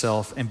humbled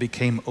himself and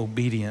became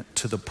obedient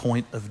to the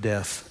point of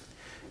death,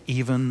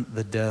 even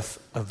the death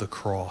of the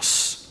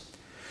cross.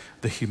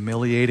 The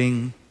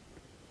humiliating,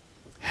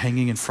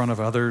 hanging in front of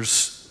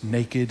others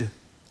naked,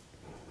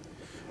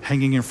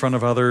 hanging in front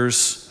of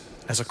others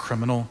as a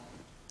criminal,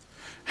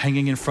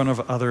 hanging in front of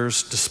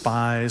others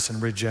despised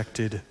and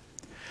rejected,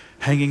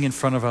 hanging in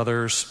front of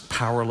others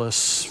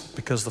powerless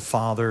because the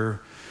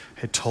Father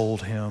had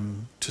told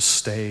him to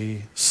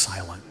stay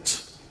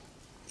silent.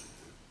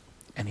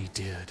 And he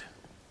did.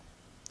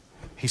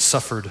 He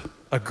suffered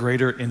a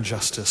greater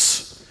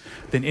injustice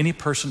than any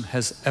person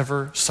has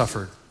ever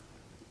suffered.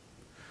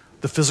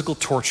 The physical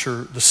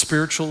torture, the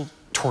spiritual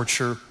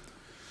torture,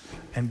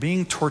 and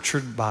being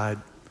tortured by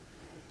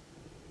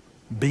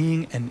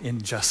being an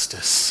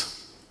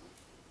injustice,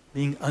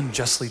 being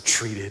unjustly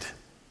treated.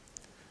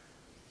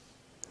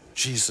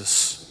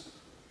 Jesus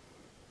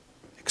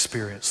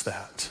experienced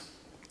that.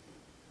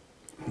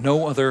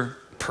 No other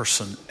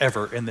person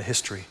ever in the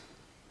history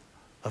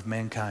of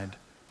mankind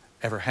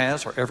ever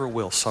has or ever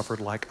will suffered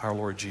like our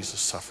Lord Jesus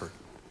suffered.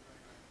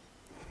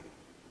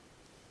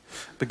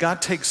 But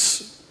God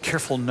takes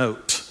careful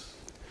note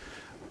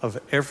of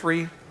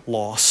every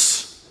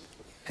loss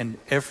and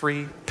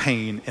every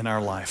pain in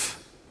our life.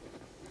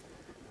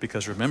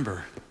 Because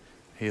remember,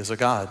 he is a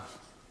God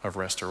of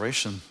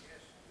restoration.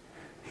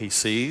 He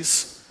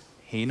sees,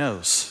 he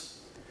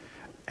knows.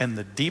 And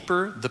the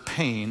deeper the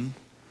pain,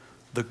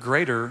 the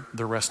greater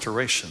the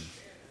restoration.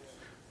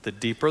 The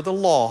deeper the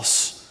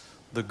loss,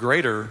 the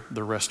greater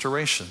the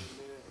restoration.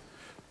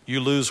 You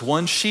lose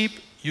 1 sheep,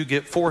 you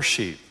get 4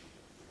 sheep.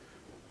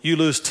 You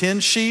lose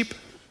 10 sheep,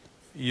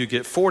 you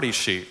get 40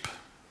 sheep.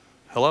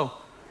 Hello?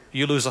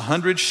 You lose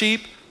 100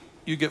 sheep,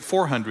 you get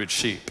 400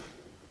 sheep.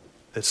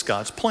 It's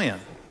God's plan,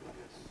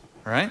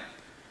 right?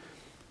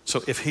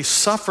 So if he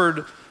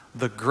suffered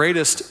the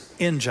greatest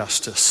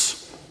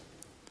injustice,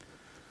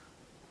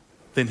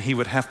 then he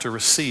would have to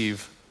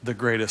receive the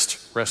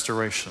greatest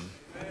restoration.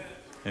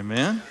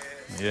 Amen?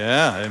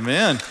 Yeah,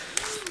 amen.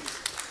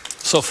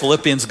 So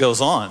Philippians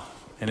goes on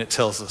and it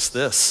tells us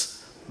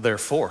this: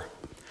 therefore,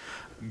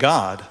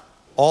 God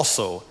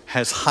also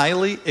has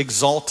highly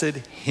exalted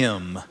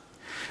him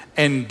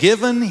and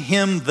given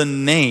him the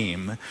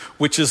name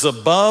which is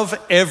above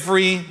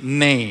every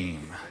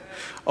name.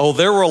 Oh,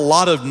 there were a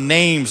lot of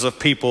names of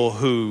people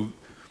who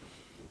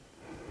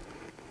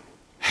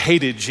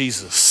hated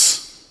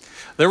Jesus.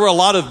 There were a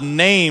lot of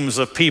names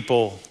of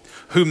people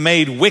who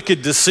made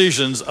wicked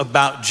decisions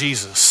about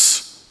Jesus.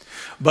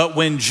 But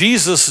when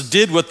Jesus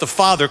did what the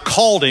Father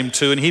called him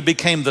to, and he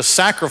became the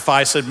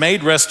sacrifice and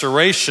made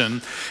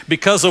restoration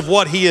because of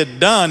what he had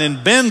done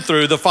and been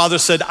through, the Father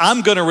said,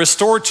 I'm going to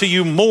restore to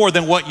you more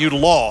than what you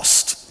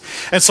lost.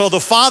 And so the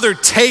Father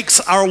takes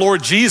our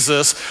Lord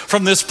Jesus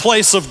from this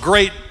place of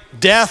great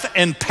death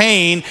and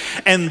pain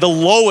and the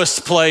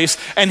lowest place,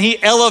 and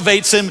he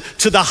elevates him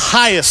to the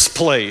highest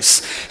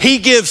place. He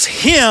gives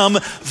him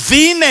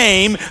the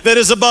name that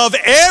is above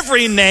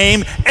every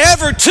name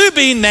ever to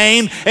be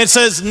named, and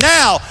says,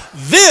 now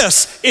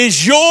this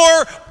is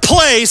your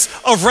place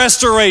of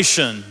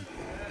restoration.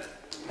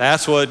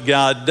 That's what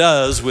God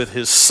does with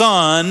his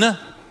Son.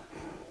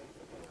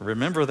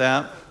 Remember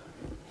that.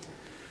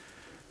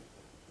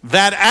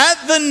 That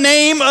at the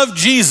name of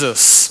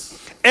Jesus,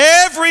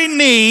 every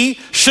knee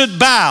should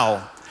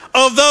bow,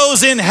 of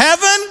those in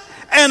heaven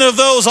and of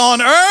those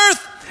on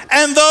earth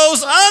and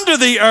those under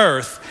the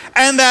earth,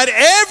 and that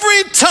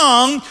every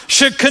tongue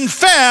should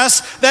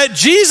confess that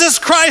Jesus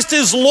Christ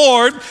is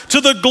Lord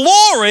to the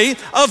glory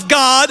of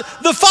God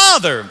the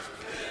Father.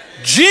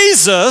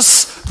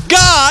 Jesus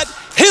got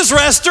his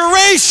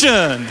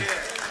restoration,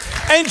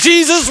 and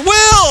Jesus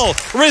will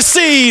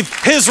receive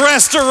his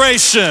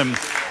restoration.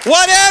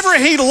 Whatever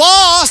he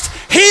lost,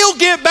 he'll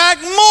get back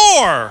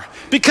more,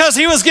 because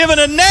he was given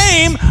a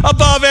name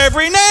above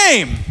every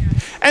name.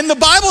 And the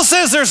Bible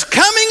says there's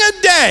coming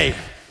a day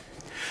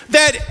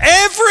that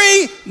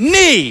every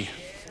knee,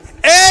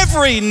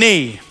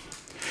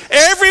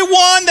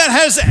 everyone that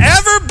has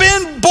ever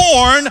been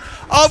born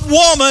of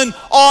woman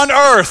on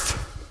earth,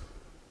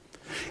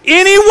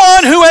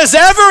 anyone who has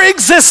ever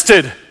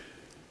existed,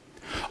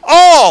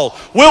 all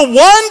will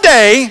one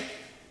day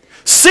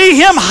see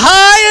him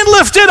high and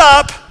lifted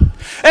up,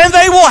 and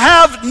they will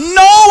have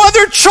no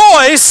other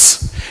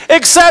choice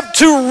except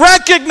to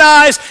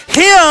recognize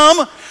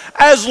him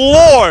as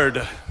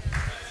Lord.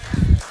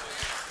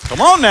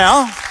 Come on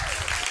now.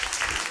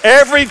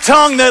 Every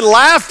tongue that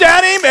laughed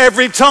at him,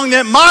 every tongue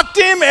that mocked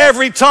him,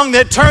 every tongue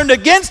that turned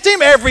against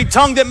him, every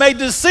tongue that made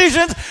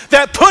decisions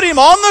that put him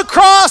on the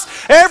cross,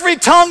 every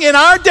tongue in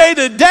our day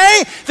to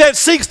day that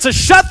seeks to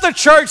shut the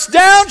church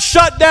down,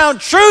 shut down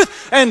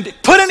truth, and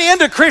put an end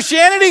to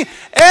Christianity,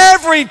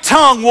 every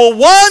tongue will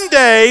one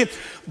day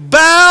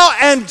bow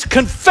and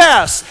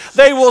confess.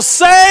 They will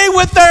say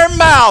with their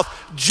mouth,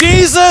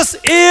 Jesus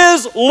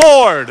is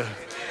Lord.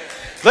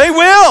 They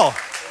will.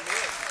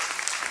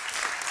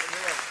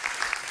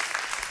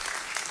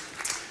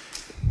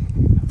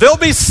 There'll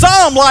be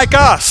some like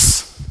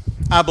us,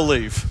 I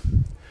believe,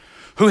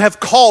 who have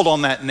called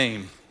on that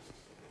name,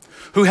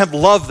 who have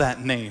loved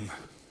that name,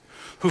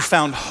 who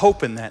found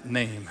hope in that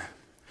name,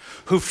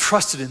 who've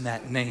trusted in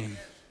that name,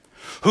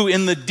 who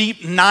in the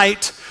deep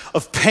night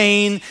of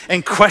pain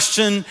and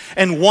question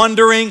and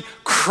wondering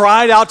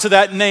cried out to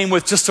that name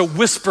with just a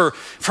whisper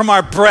from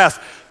our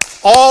breath.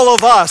 All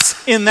of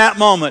us in that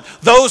moment,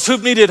 those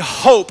who've needed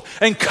hope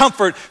and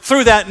comfort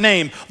through that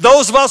name,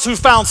 those of us who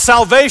found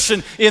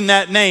salvation in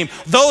that name,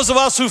 those of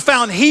us who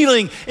found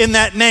healing in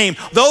that name,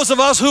 those of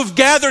us who've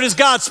gathered as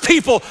God's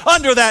people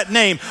under that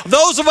name,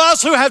 those of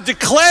us who have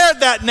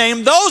declared that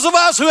name, those of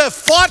us who have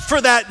fought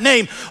for that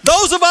name,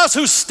 those of us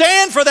who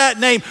stand for that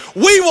name,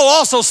 we will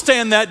also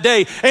stand that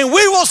day, and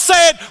we will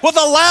say it with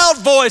a loud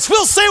voice.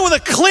 We'll say it with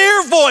a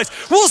clear voice.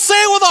 We'll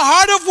say it with a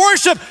heart of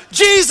worship.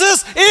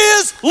 Jesus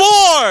is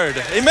Lord.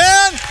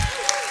 Amen?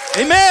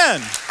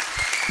 Amen.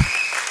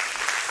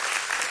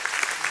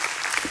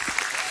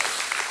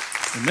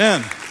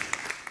 Amen.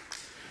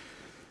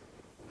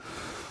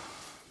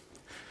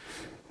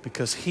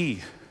 Because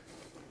he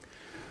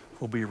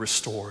will be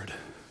restored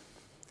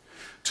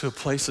to a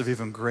place of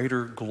even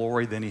greater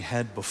glory than he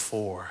had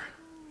before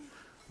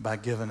by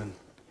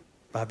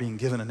being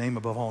given a name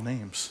above all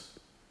names.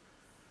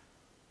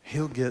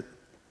 He'll get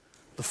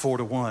the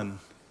 4-to-1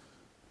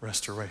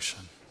 restoration.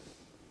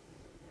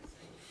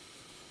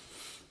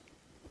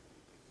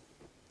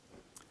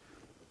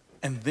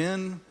 And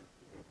then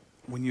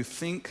when you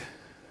think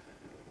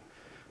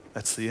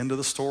that's the end of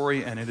the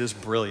story and it is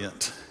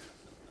brilliant,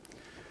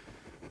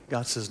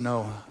 God says,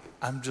 no,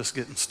 I'm just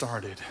getting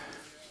started.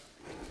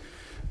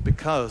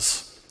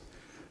 Because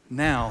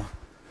now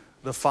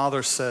the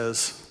Father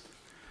says,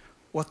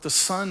 what the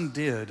Son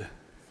did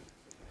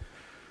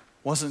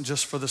wasn't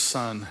just for the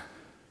Son.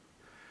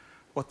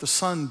 What the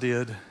Son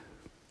did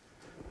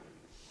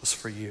was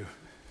for you,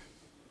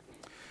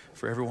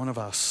 for every one of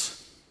us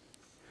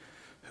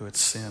who had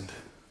sinned.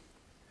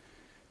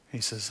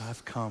 He says,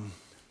 I've come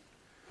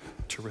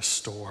to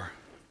restore.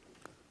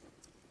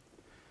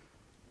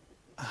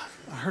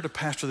 I heard a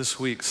pastor this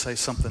week say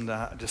something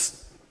that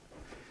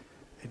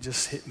it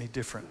just hit me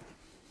different.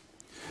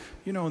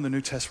 You know, in the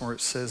New Testament where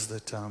it says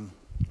that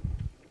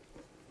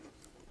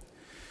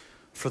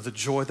for the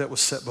joy that was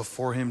set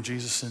before him,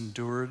 Jesus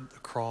endured the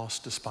cross,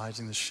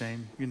 despising the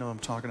shame. You know what I'm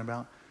talking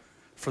about?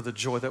 For the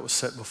joy that was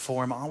set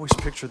before him. I always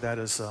pictured that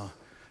as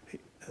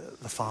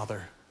the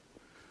Father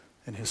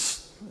and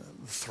his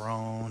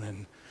throne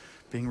and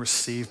being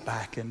received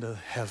back into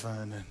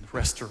heaven and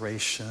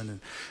restoration and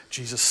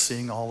Jesus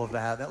seeing all of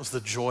that. That was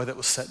the joy that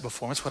was set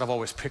before him. That's what I've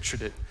always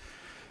pictured it.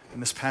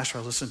 And this pastor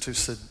I listened to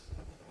said,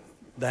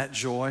 that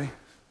joy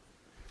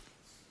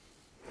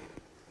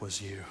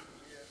was you.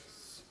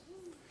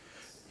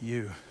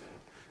 You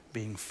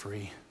being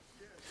free.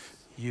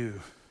 You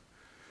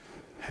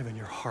having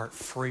your heart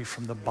free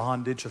from the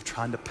bondage of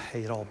trying to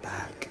pay it all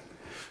back.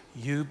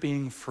 You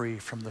being free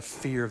from the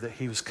fear that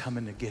he was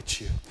coming to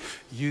get you.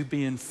 You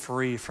being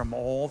free from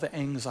all the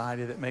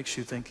anxiety that makes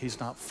you think he's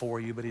not for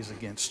you, but he's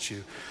against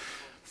you.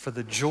 For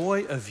the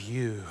joy of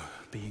you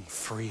being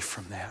free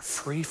from that,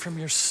 free from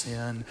your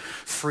sin,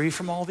 free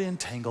from all the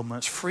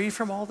entanglements, free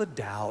from all the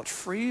doubt,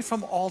 free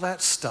from all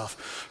that stuff.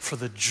 For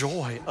the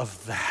joy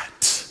of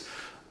that,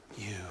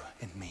 you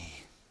and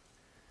me.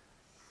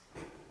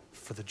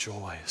 For the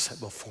joy set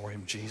before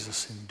him,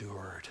 Jesus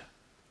endured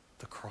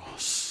the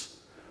cross.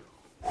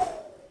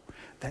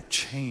 That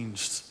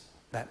changed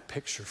that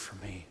picture for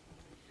me.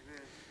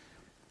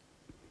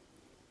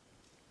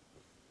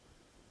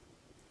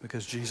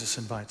 Because Jesus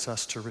invites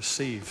us to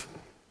receive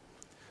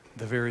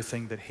the very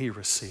thing that he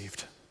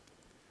received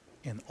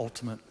in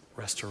ultimate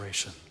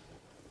restoration.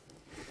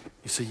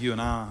 You see, you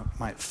and I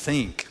might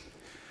think,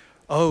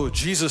 oh,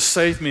 Jesus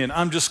saved me and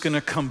I'm just going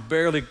to come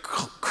barely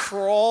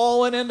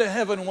crawling into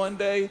heaven one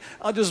day.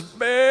 I'll just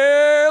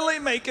barely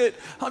make it.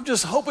 I'm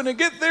just hoping to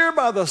get there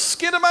by the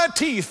skin of my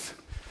teeth.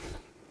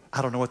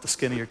 I don't know what the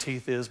skin of your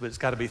teeth is, but it's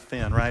got to be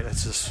thin, right?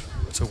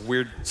 It's a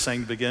weird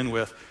saying to begin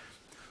with.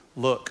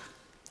 Look,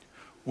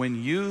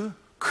 when you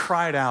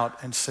cried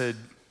out and said,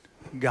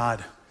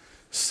 God,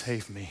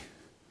 save me,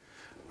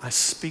 I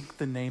speak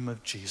the name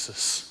of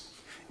Jesus.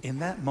 In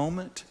that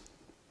moment,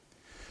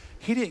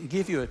 he didn't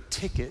give you a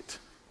ticket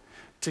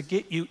to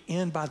get you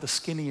in by the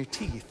skin of your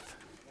teeth.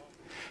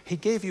 He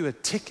gave you a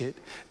ticket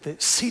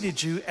that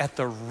seated you at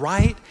the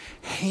right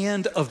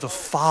hand of the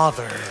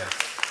Father.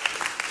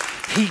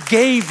 He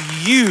gave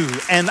you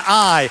and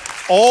I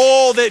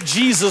all that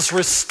Jesus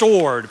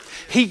restored.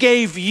 He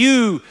gave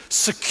you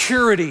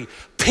security,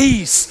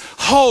 peace,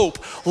 hope,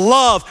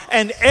 love,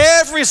 and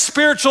every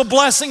spiritual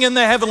blessing in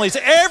the heavenlies.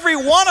 Every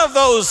one of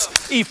those,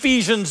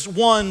 Ephesians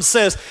 1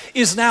 says,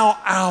 is now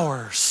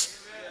ours.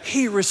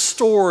 He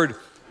restored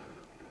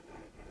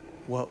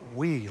what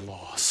we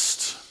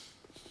lost.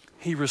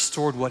 He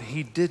restored what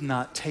he did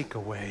not take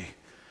away,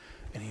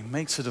 and he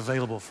makes it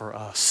available for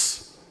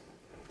us.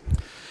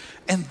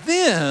 And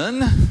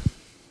then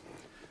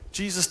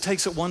Jesus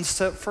takes it one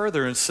step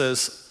further and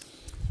says,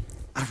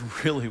 I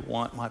really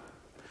want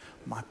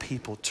my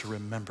people to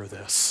remember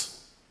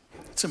this.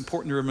 It's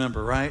important to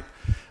remember, right?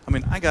 I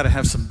mean, I got to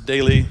have some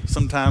daily,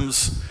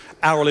 sometimes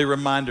hourly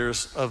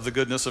reminders of the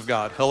goodness of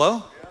God.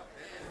 Hello?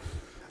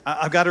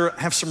 I've got to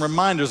have some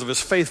reminders of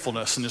his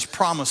faithfulness and his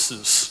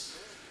promises.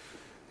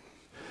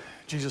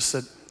 Jesus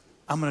said,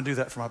 I'm going to do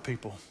that for my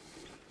people.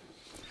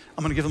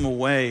 I'm going to give them a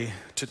way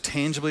to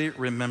tangibly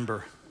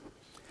remember.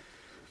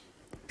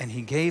 And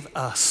he gave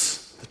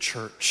us, the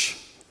church,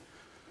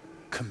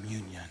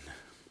 communion.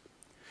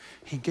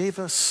 He gave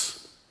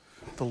us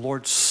the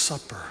Lord's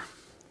Supper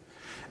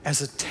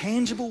as a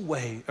tangible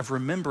way of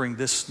remembering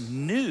this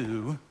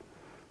new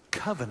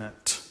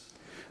covenant,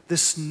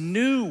 this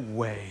new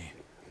way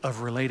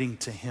of relating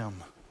to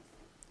him,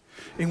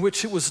 in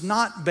which it was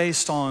not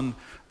based on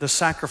the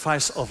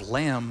sacrifice of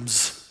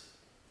lambs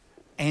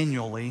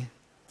annually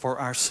for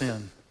our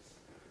sin,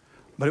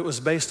 but it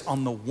was based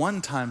on the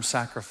one-time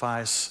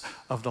sacrifice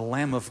of the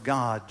Lamb of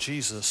God,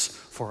 Jesus,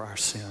 for our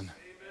sin.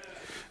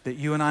 That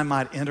you and I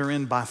might enter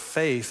in by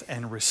faith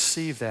and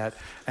receive that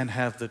and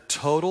have the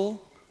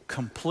total,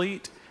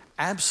 complete,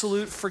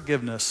 absolute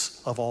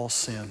forgiveness of all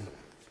sin.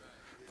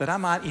 That I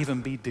might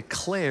even be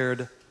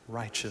declared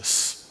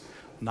righteous.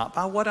 Not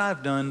by what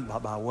I've done, but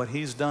by what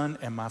he's done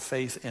and my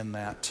faith in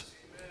that.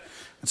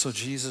 And so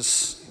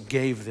Jesus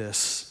gave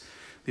this.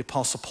 The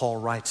Apostle Paul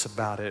writes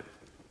about it.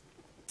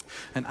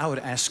 And I would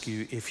ask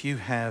you, if you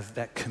have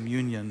that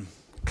communion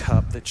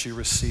cup that you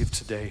received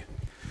today,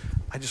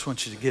 I just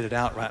want you to get it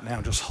out right now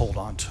and just hold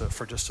on to it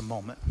for just a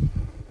moment.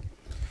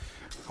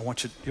 You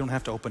don't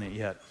have to open it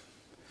yet,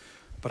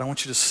 but I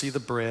want you to see the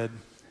bread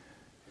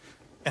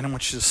and I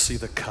want you to see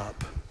the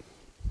cup.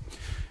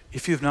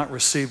 If you have not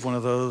received one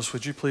of those,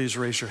 would you please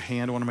raise your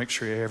hand? I want to make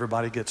sure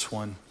everybody gets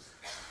one.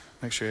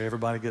 Make sure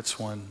everybody gets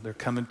one. They're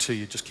coming to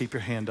you. Just keep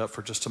your hand up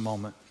for just a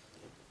moment.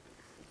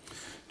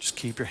 Just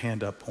keep your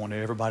hand up. I want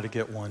everybody to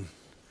get one.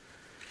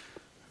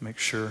 Make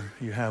sure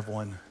you have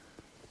one.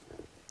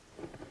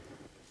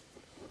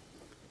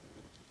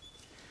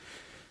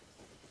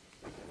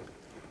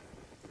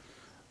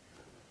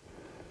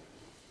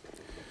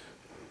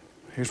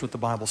 Here's what the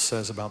Bible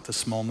says about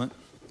this moment.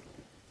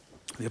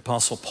 The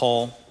Apostle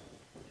Paul,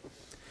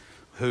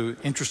 who,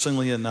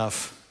 interestingly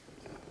enough,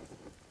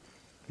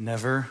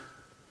 never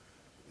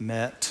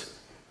met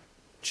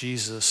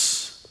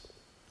Jesus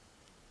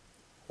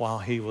while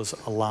he was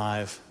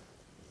alive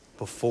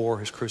before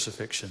his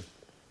crucifixion.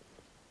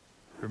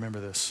 Remember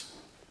this.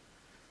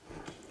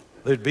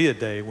 There'd be a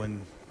day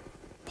when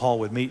Paul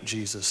would meet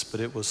Jesus, but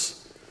it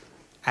was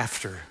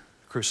after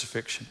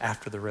crucifixion,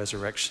 after the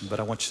resurrection. But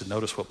I want you to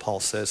notice what Paul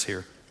says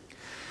here.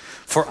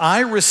 For I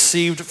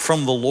received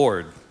from the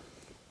Lord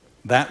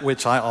that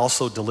which I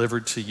also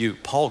delivered to you.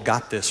 Paul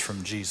got this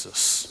from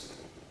Jesus.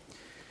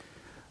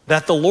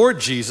 That the Lord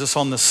Jesus,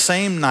 on the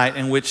same night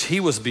in which he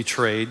was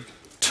betrayed,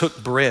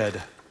 took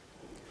bread.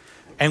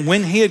 And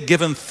when he had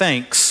given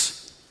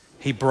thanks,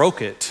 he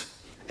broke it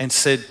and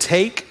said,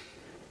 "Take,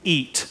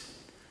 eat.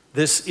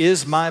 This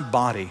is my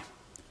body,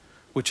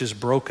 which is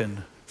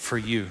broken for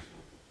you.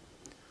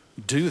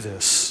 Do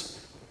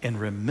this in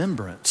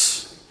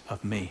remembrance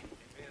of me."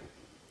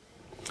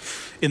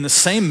 In the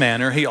same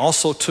manner, he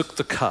also took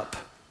the cup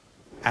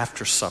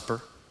after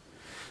supper,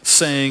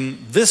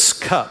 saying, "This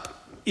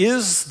cup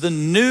is the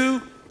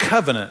new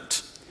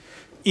covenant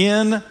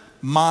in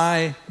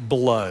my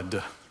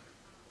blood."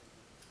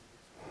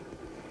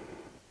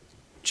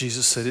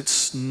 Jesus said,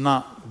 it's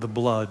not the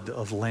blood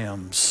of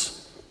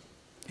lambs,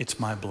 it's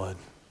my blood.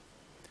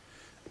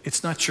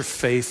 It's not your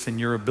faith in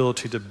your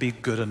ability to be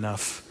good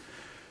enough.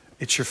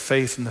 It's your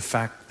faith in the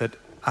fact that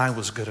I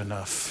was good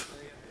enough.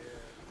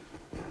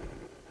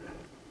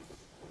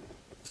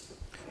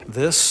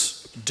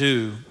 This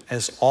do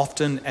as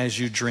often as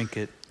you drink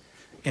it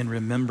in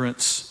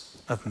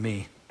remembrance of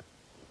me.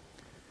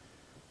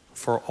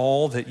 For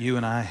all that you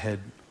and I had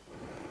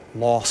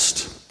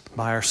lost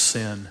by our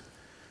sin,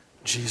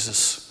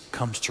 Jesus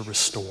comes to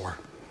restore.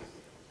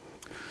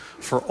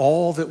 For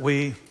all that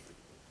we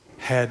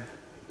had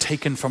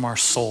taken from our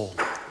soul,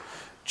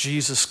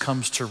 Jesus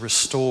comes to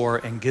restore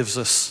and gives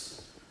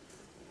us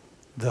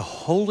the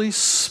Holy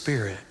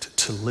Spirit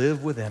to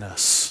live within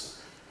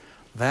us.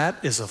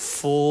 That is a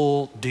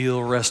full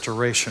deal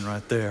restoration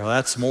right there.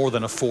 That's more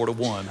than a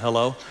 4-to-1.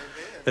 Hello?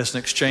 It's an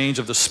exchange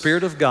of the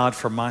Spirit of God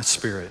for my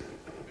spirit.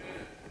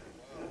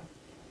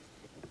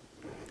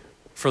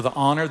 For the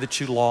honor that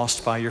you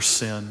lost by your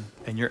sin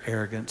and your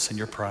arrogance and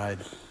your pride,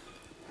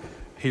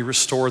 He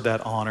restored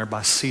that honor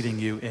by seating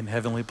you in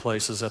heavenly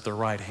places at the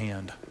right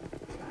hand,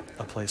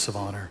 a place of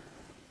honor.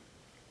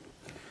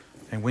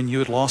 And when you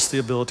had lost the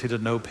ability to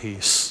know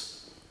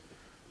peace,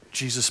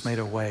 Jesus made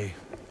a way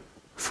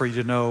for you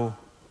to know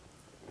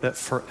that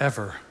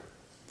forever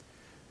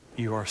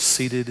you are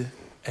seated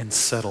and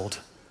settled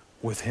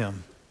with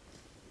Him.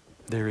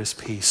 There is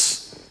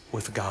peace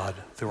with God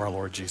through our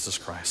Lord Jesus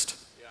Christ.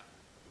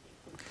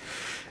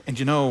 And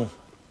you know,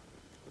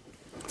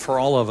 for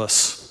all of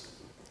us,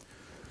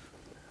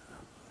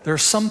 there are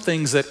some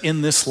things that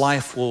in this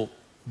life will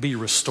be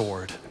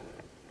restored.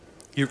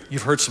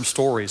 You've heard some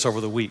stories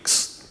over the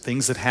weeks,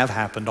 things that have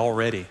happened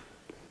already.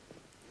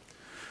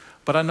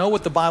 But I know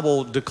what the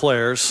Bible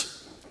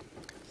declares,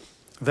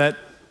 that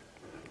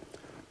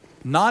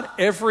not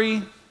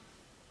every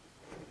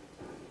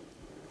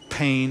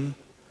pain,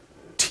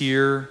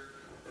 tear,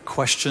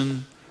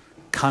 question,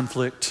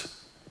 conflict,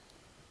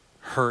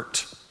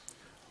 hurt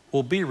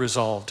will be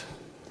resolved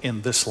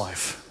in this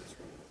life.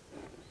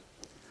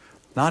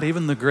 Not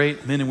even the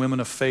great men and women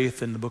of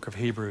faith in the book of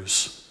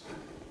Hebrews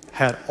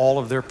had all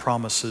of their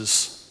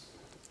promises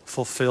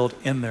fulfilled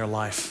in their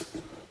life.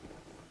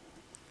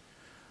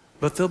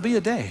 But there'll be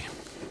a day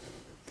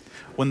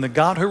when the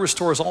God who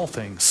restores all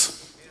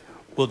things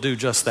will do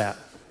just that,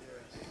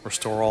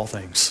 restore all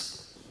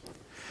things.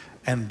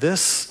 And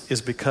this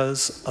is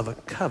because of a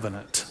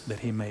covenant that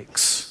He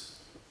makes.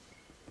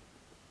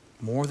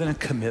 More than a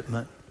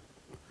commitment,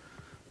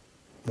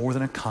 more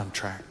than a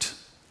contract,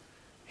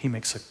 He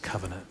makes a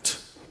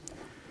covenant.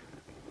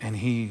 And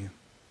He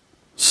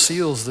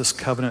seals this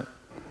covenant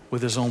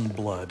with His own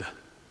blood.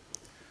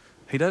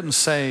 He doesn't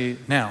say,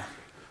 now,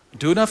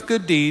 do enough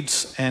good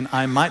deeds and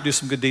I might do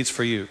some good deeds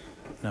for you.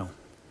 No.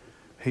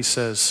 He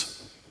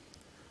says,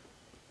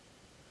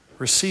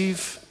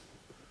 receive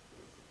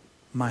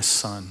my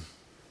Son.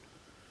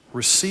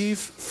 Receive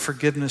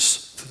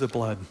forgiveness through the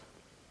blood,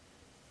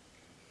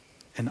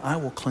 and I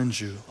will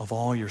cleanse you of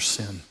all your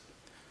sin,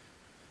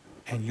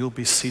 and you'll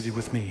be seated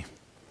with me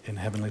in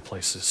heavenly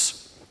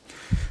places.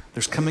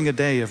 There's coming a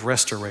day of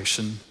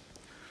restoration.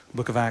 The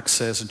book of Acts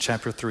says in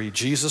chapter 3,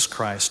 Jesus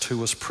Christ, who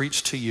was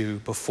preached to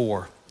you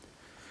before,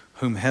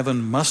 whom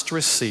heaven must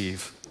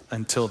receive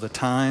until the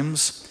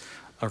times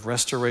of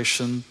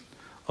restoration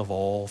of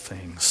all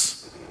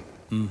things.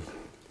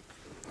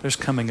 There's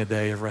coming a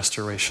day of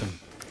restoration.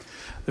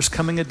 There's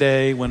coming a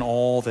day when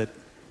all that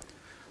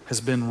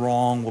has been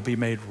wrong will be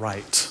made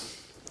right.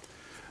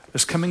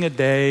 There's coming a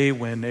day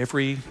when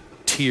every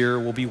tear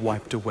will be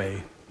wiped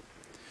away.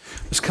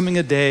 There's coming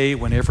a day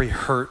when every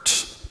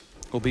hurt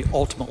will be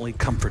ultimately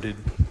comforted.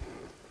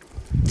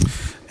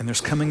 And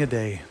there's coming a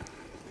day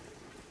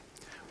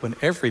when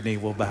every knee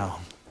will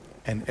bow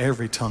and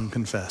every tongue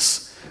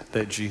confess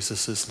that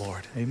Jesus is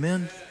Lord.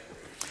 Amen?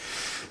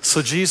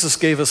 So Jesus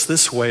gave us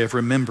this way of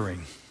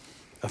remembering,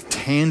 of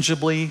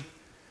tangibly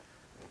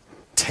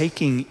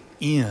taking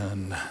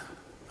in,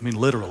 I mean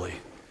literally,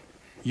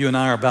 you and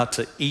I are about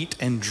to eat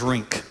and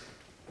drink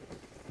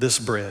this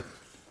bread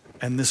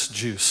and this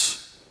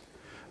juice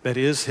that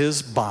is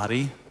His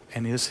body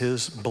and is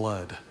His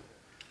blood.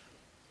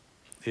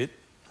 It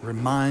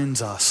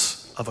reminds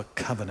us of a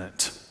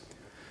covenant.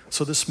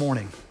 So this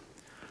morning,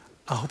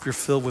 I hope you're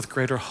filled with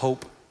greater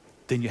hope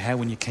than you had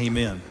when you came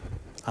in.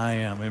 I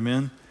am,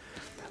 amen?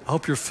 I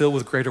hope you're filled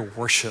with greater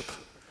worship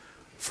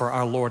for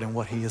our Lord and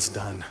what He has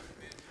done.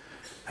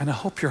 And I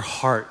hope your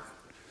heart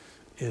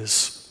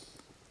is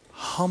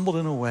humbled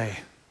in a way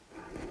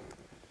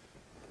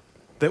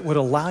that would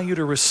allow you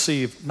to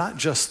receive not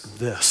just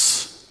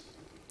this,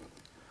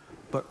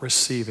 but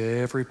receive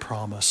every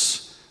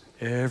promise,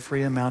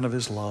 every amount of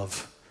His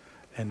love,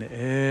 and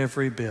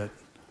every bit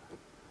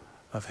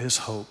of His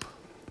hope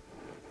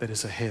that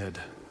is ahead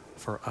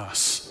for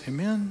us.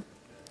 Amen?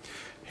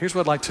 Here's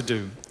what I'd like to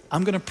do.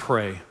 I'm going to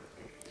pray.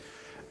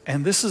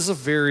 And this is a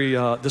very,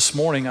 this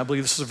morning, I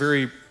believe this is a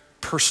very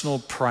personal,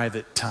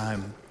 private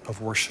time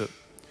of worship.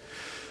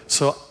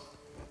 So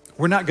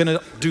we're not going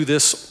to do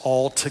this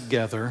all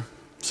together.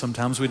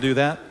 Sometimes we do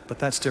that, but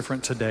that's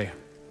different today.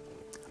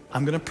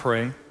 I'm going to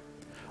pray.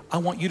 I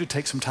want you to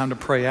take some time to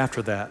pray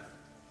after that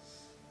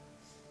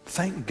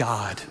Thank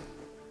God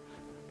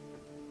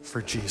for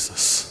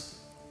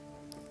Jesus.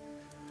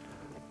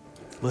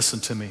 Listen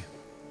to me.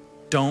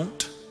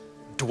 Don't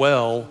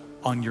dwell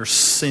on your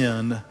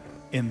sin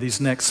in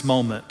these next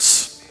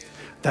moments.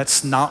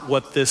 That's not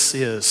what this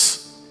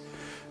is.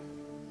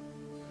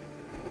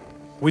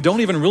 We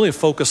don't even really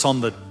focus on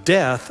the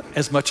death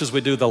as much as we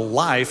do the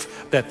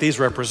life that these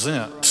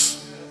represent.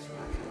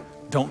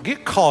 Don't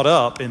get caught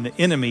up in the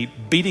enemy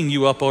beating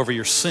you up over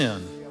your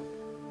sin.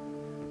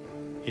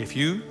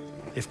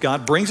 If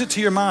God brings it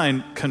to your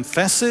mind,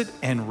 confess it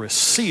and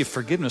receive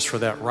forgiveness for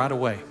that right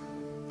away.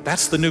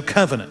 That's the new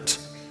covenant.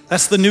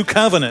 That's the new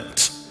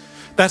covenant.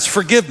 That's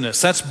forgiveness.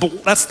 That's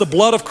the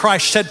blood of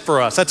Christ shed for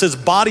us. That's his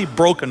body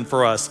broken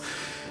for us.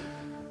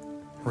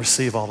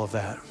 Receive all of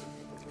that.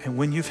 And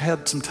when you've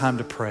had some time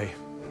to pray,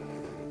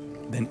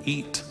 then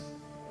eat,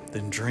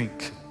 then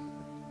drink,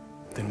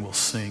 then we'll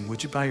sing.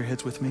 Would you bow your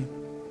heads with me?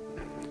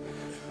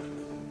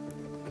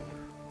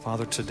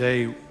 Father,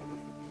 today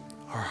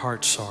our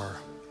hearts are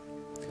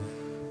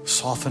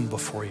softened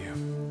before you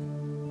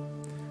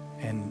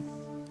and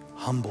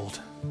humbled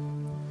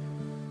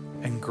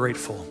and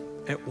grateful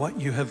at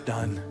what you have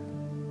done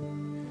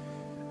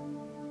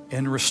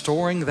in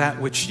restoring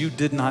that which you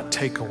did not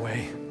take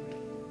away,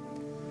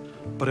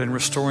 but in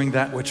restoring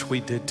that which we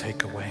did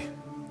take away.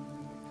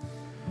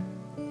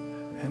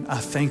 And I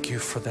thank you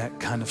for that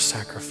kind of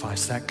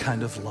sacrifice, that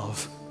kind of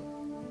love.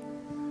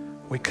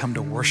 We come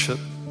to worship,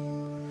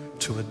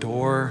 to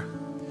adore,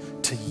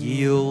 to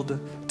yield,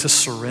 to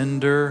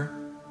surrender,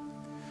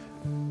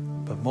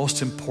 but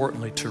most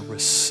importantly, to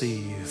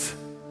receive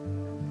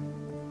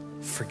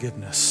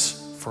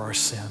forgiveness for our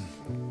sin.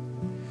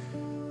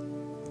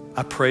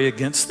 I pray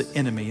against the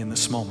enemy in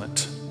this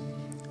moment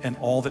and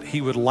all that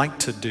he would like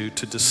to do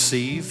to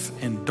deceive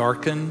and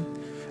darken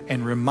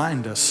and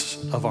remind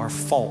us of our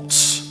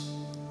faults.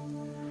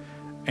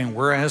 And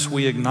whereas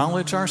we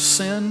acknowledge our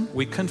sin,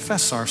 we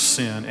confess our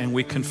sin, and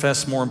we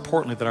confess, more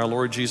importantly, that our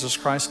Lord Jesus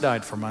Christ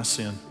died for my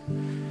sin.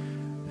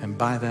 And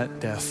by that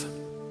death,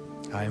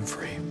 I am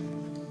free.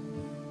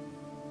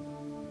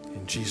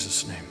 In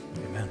Jesus' name,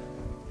 amen.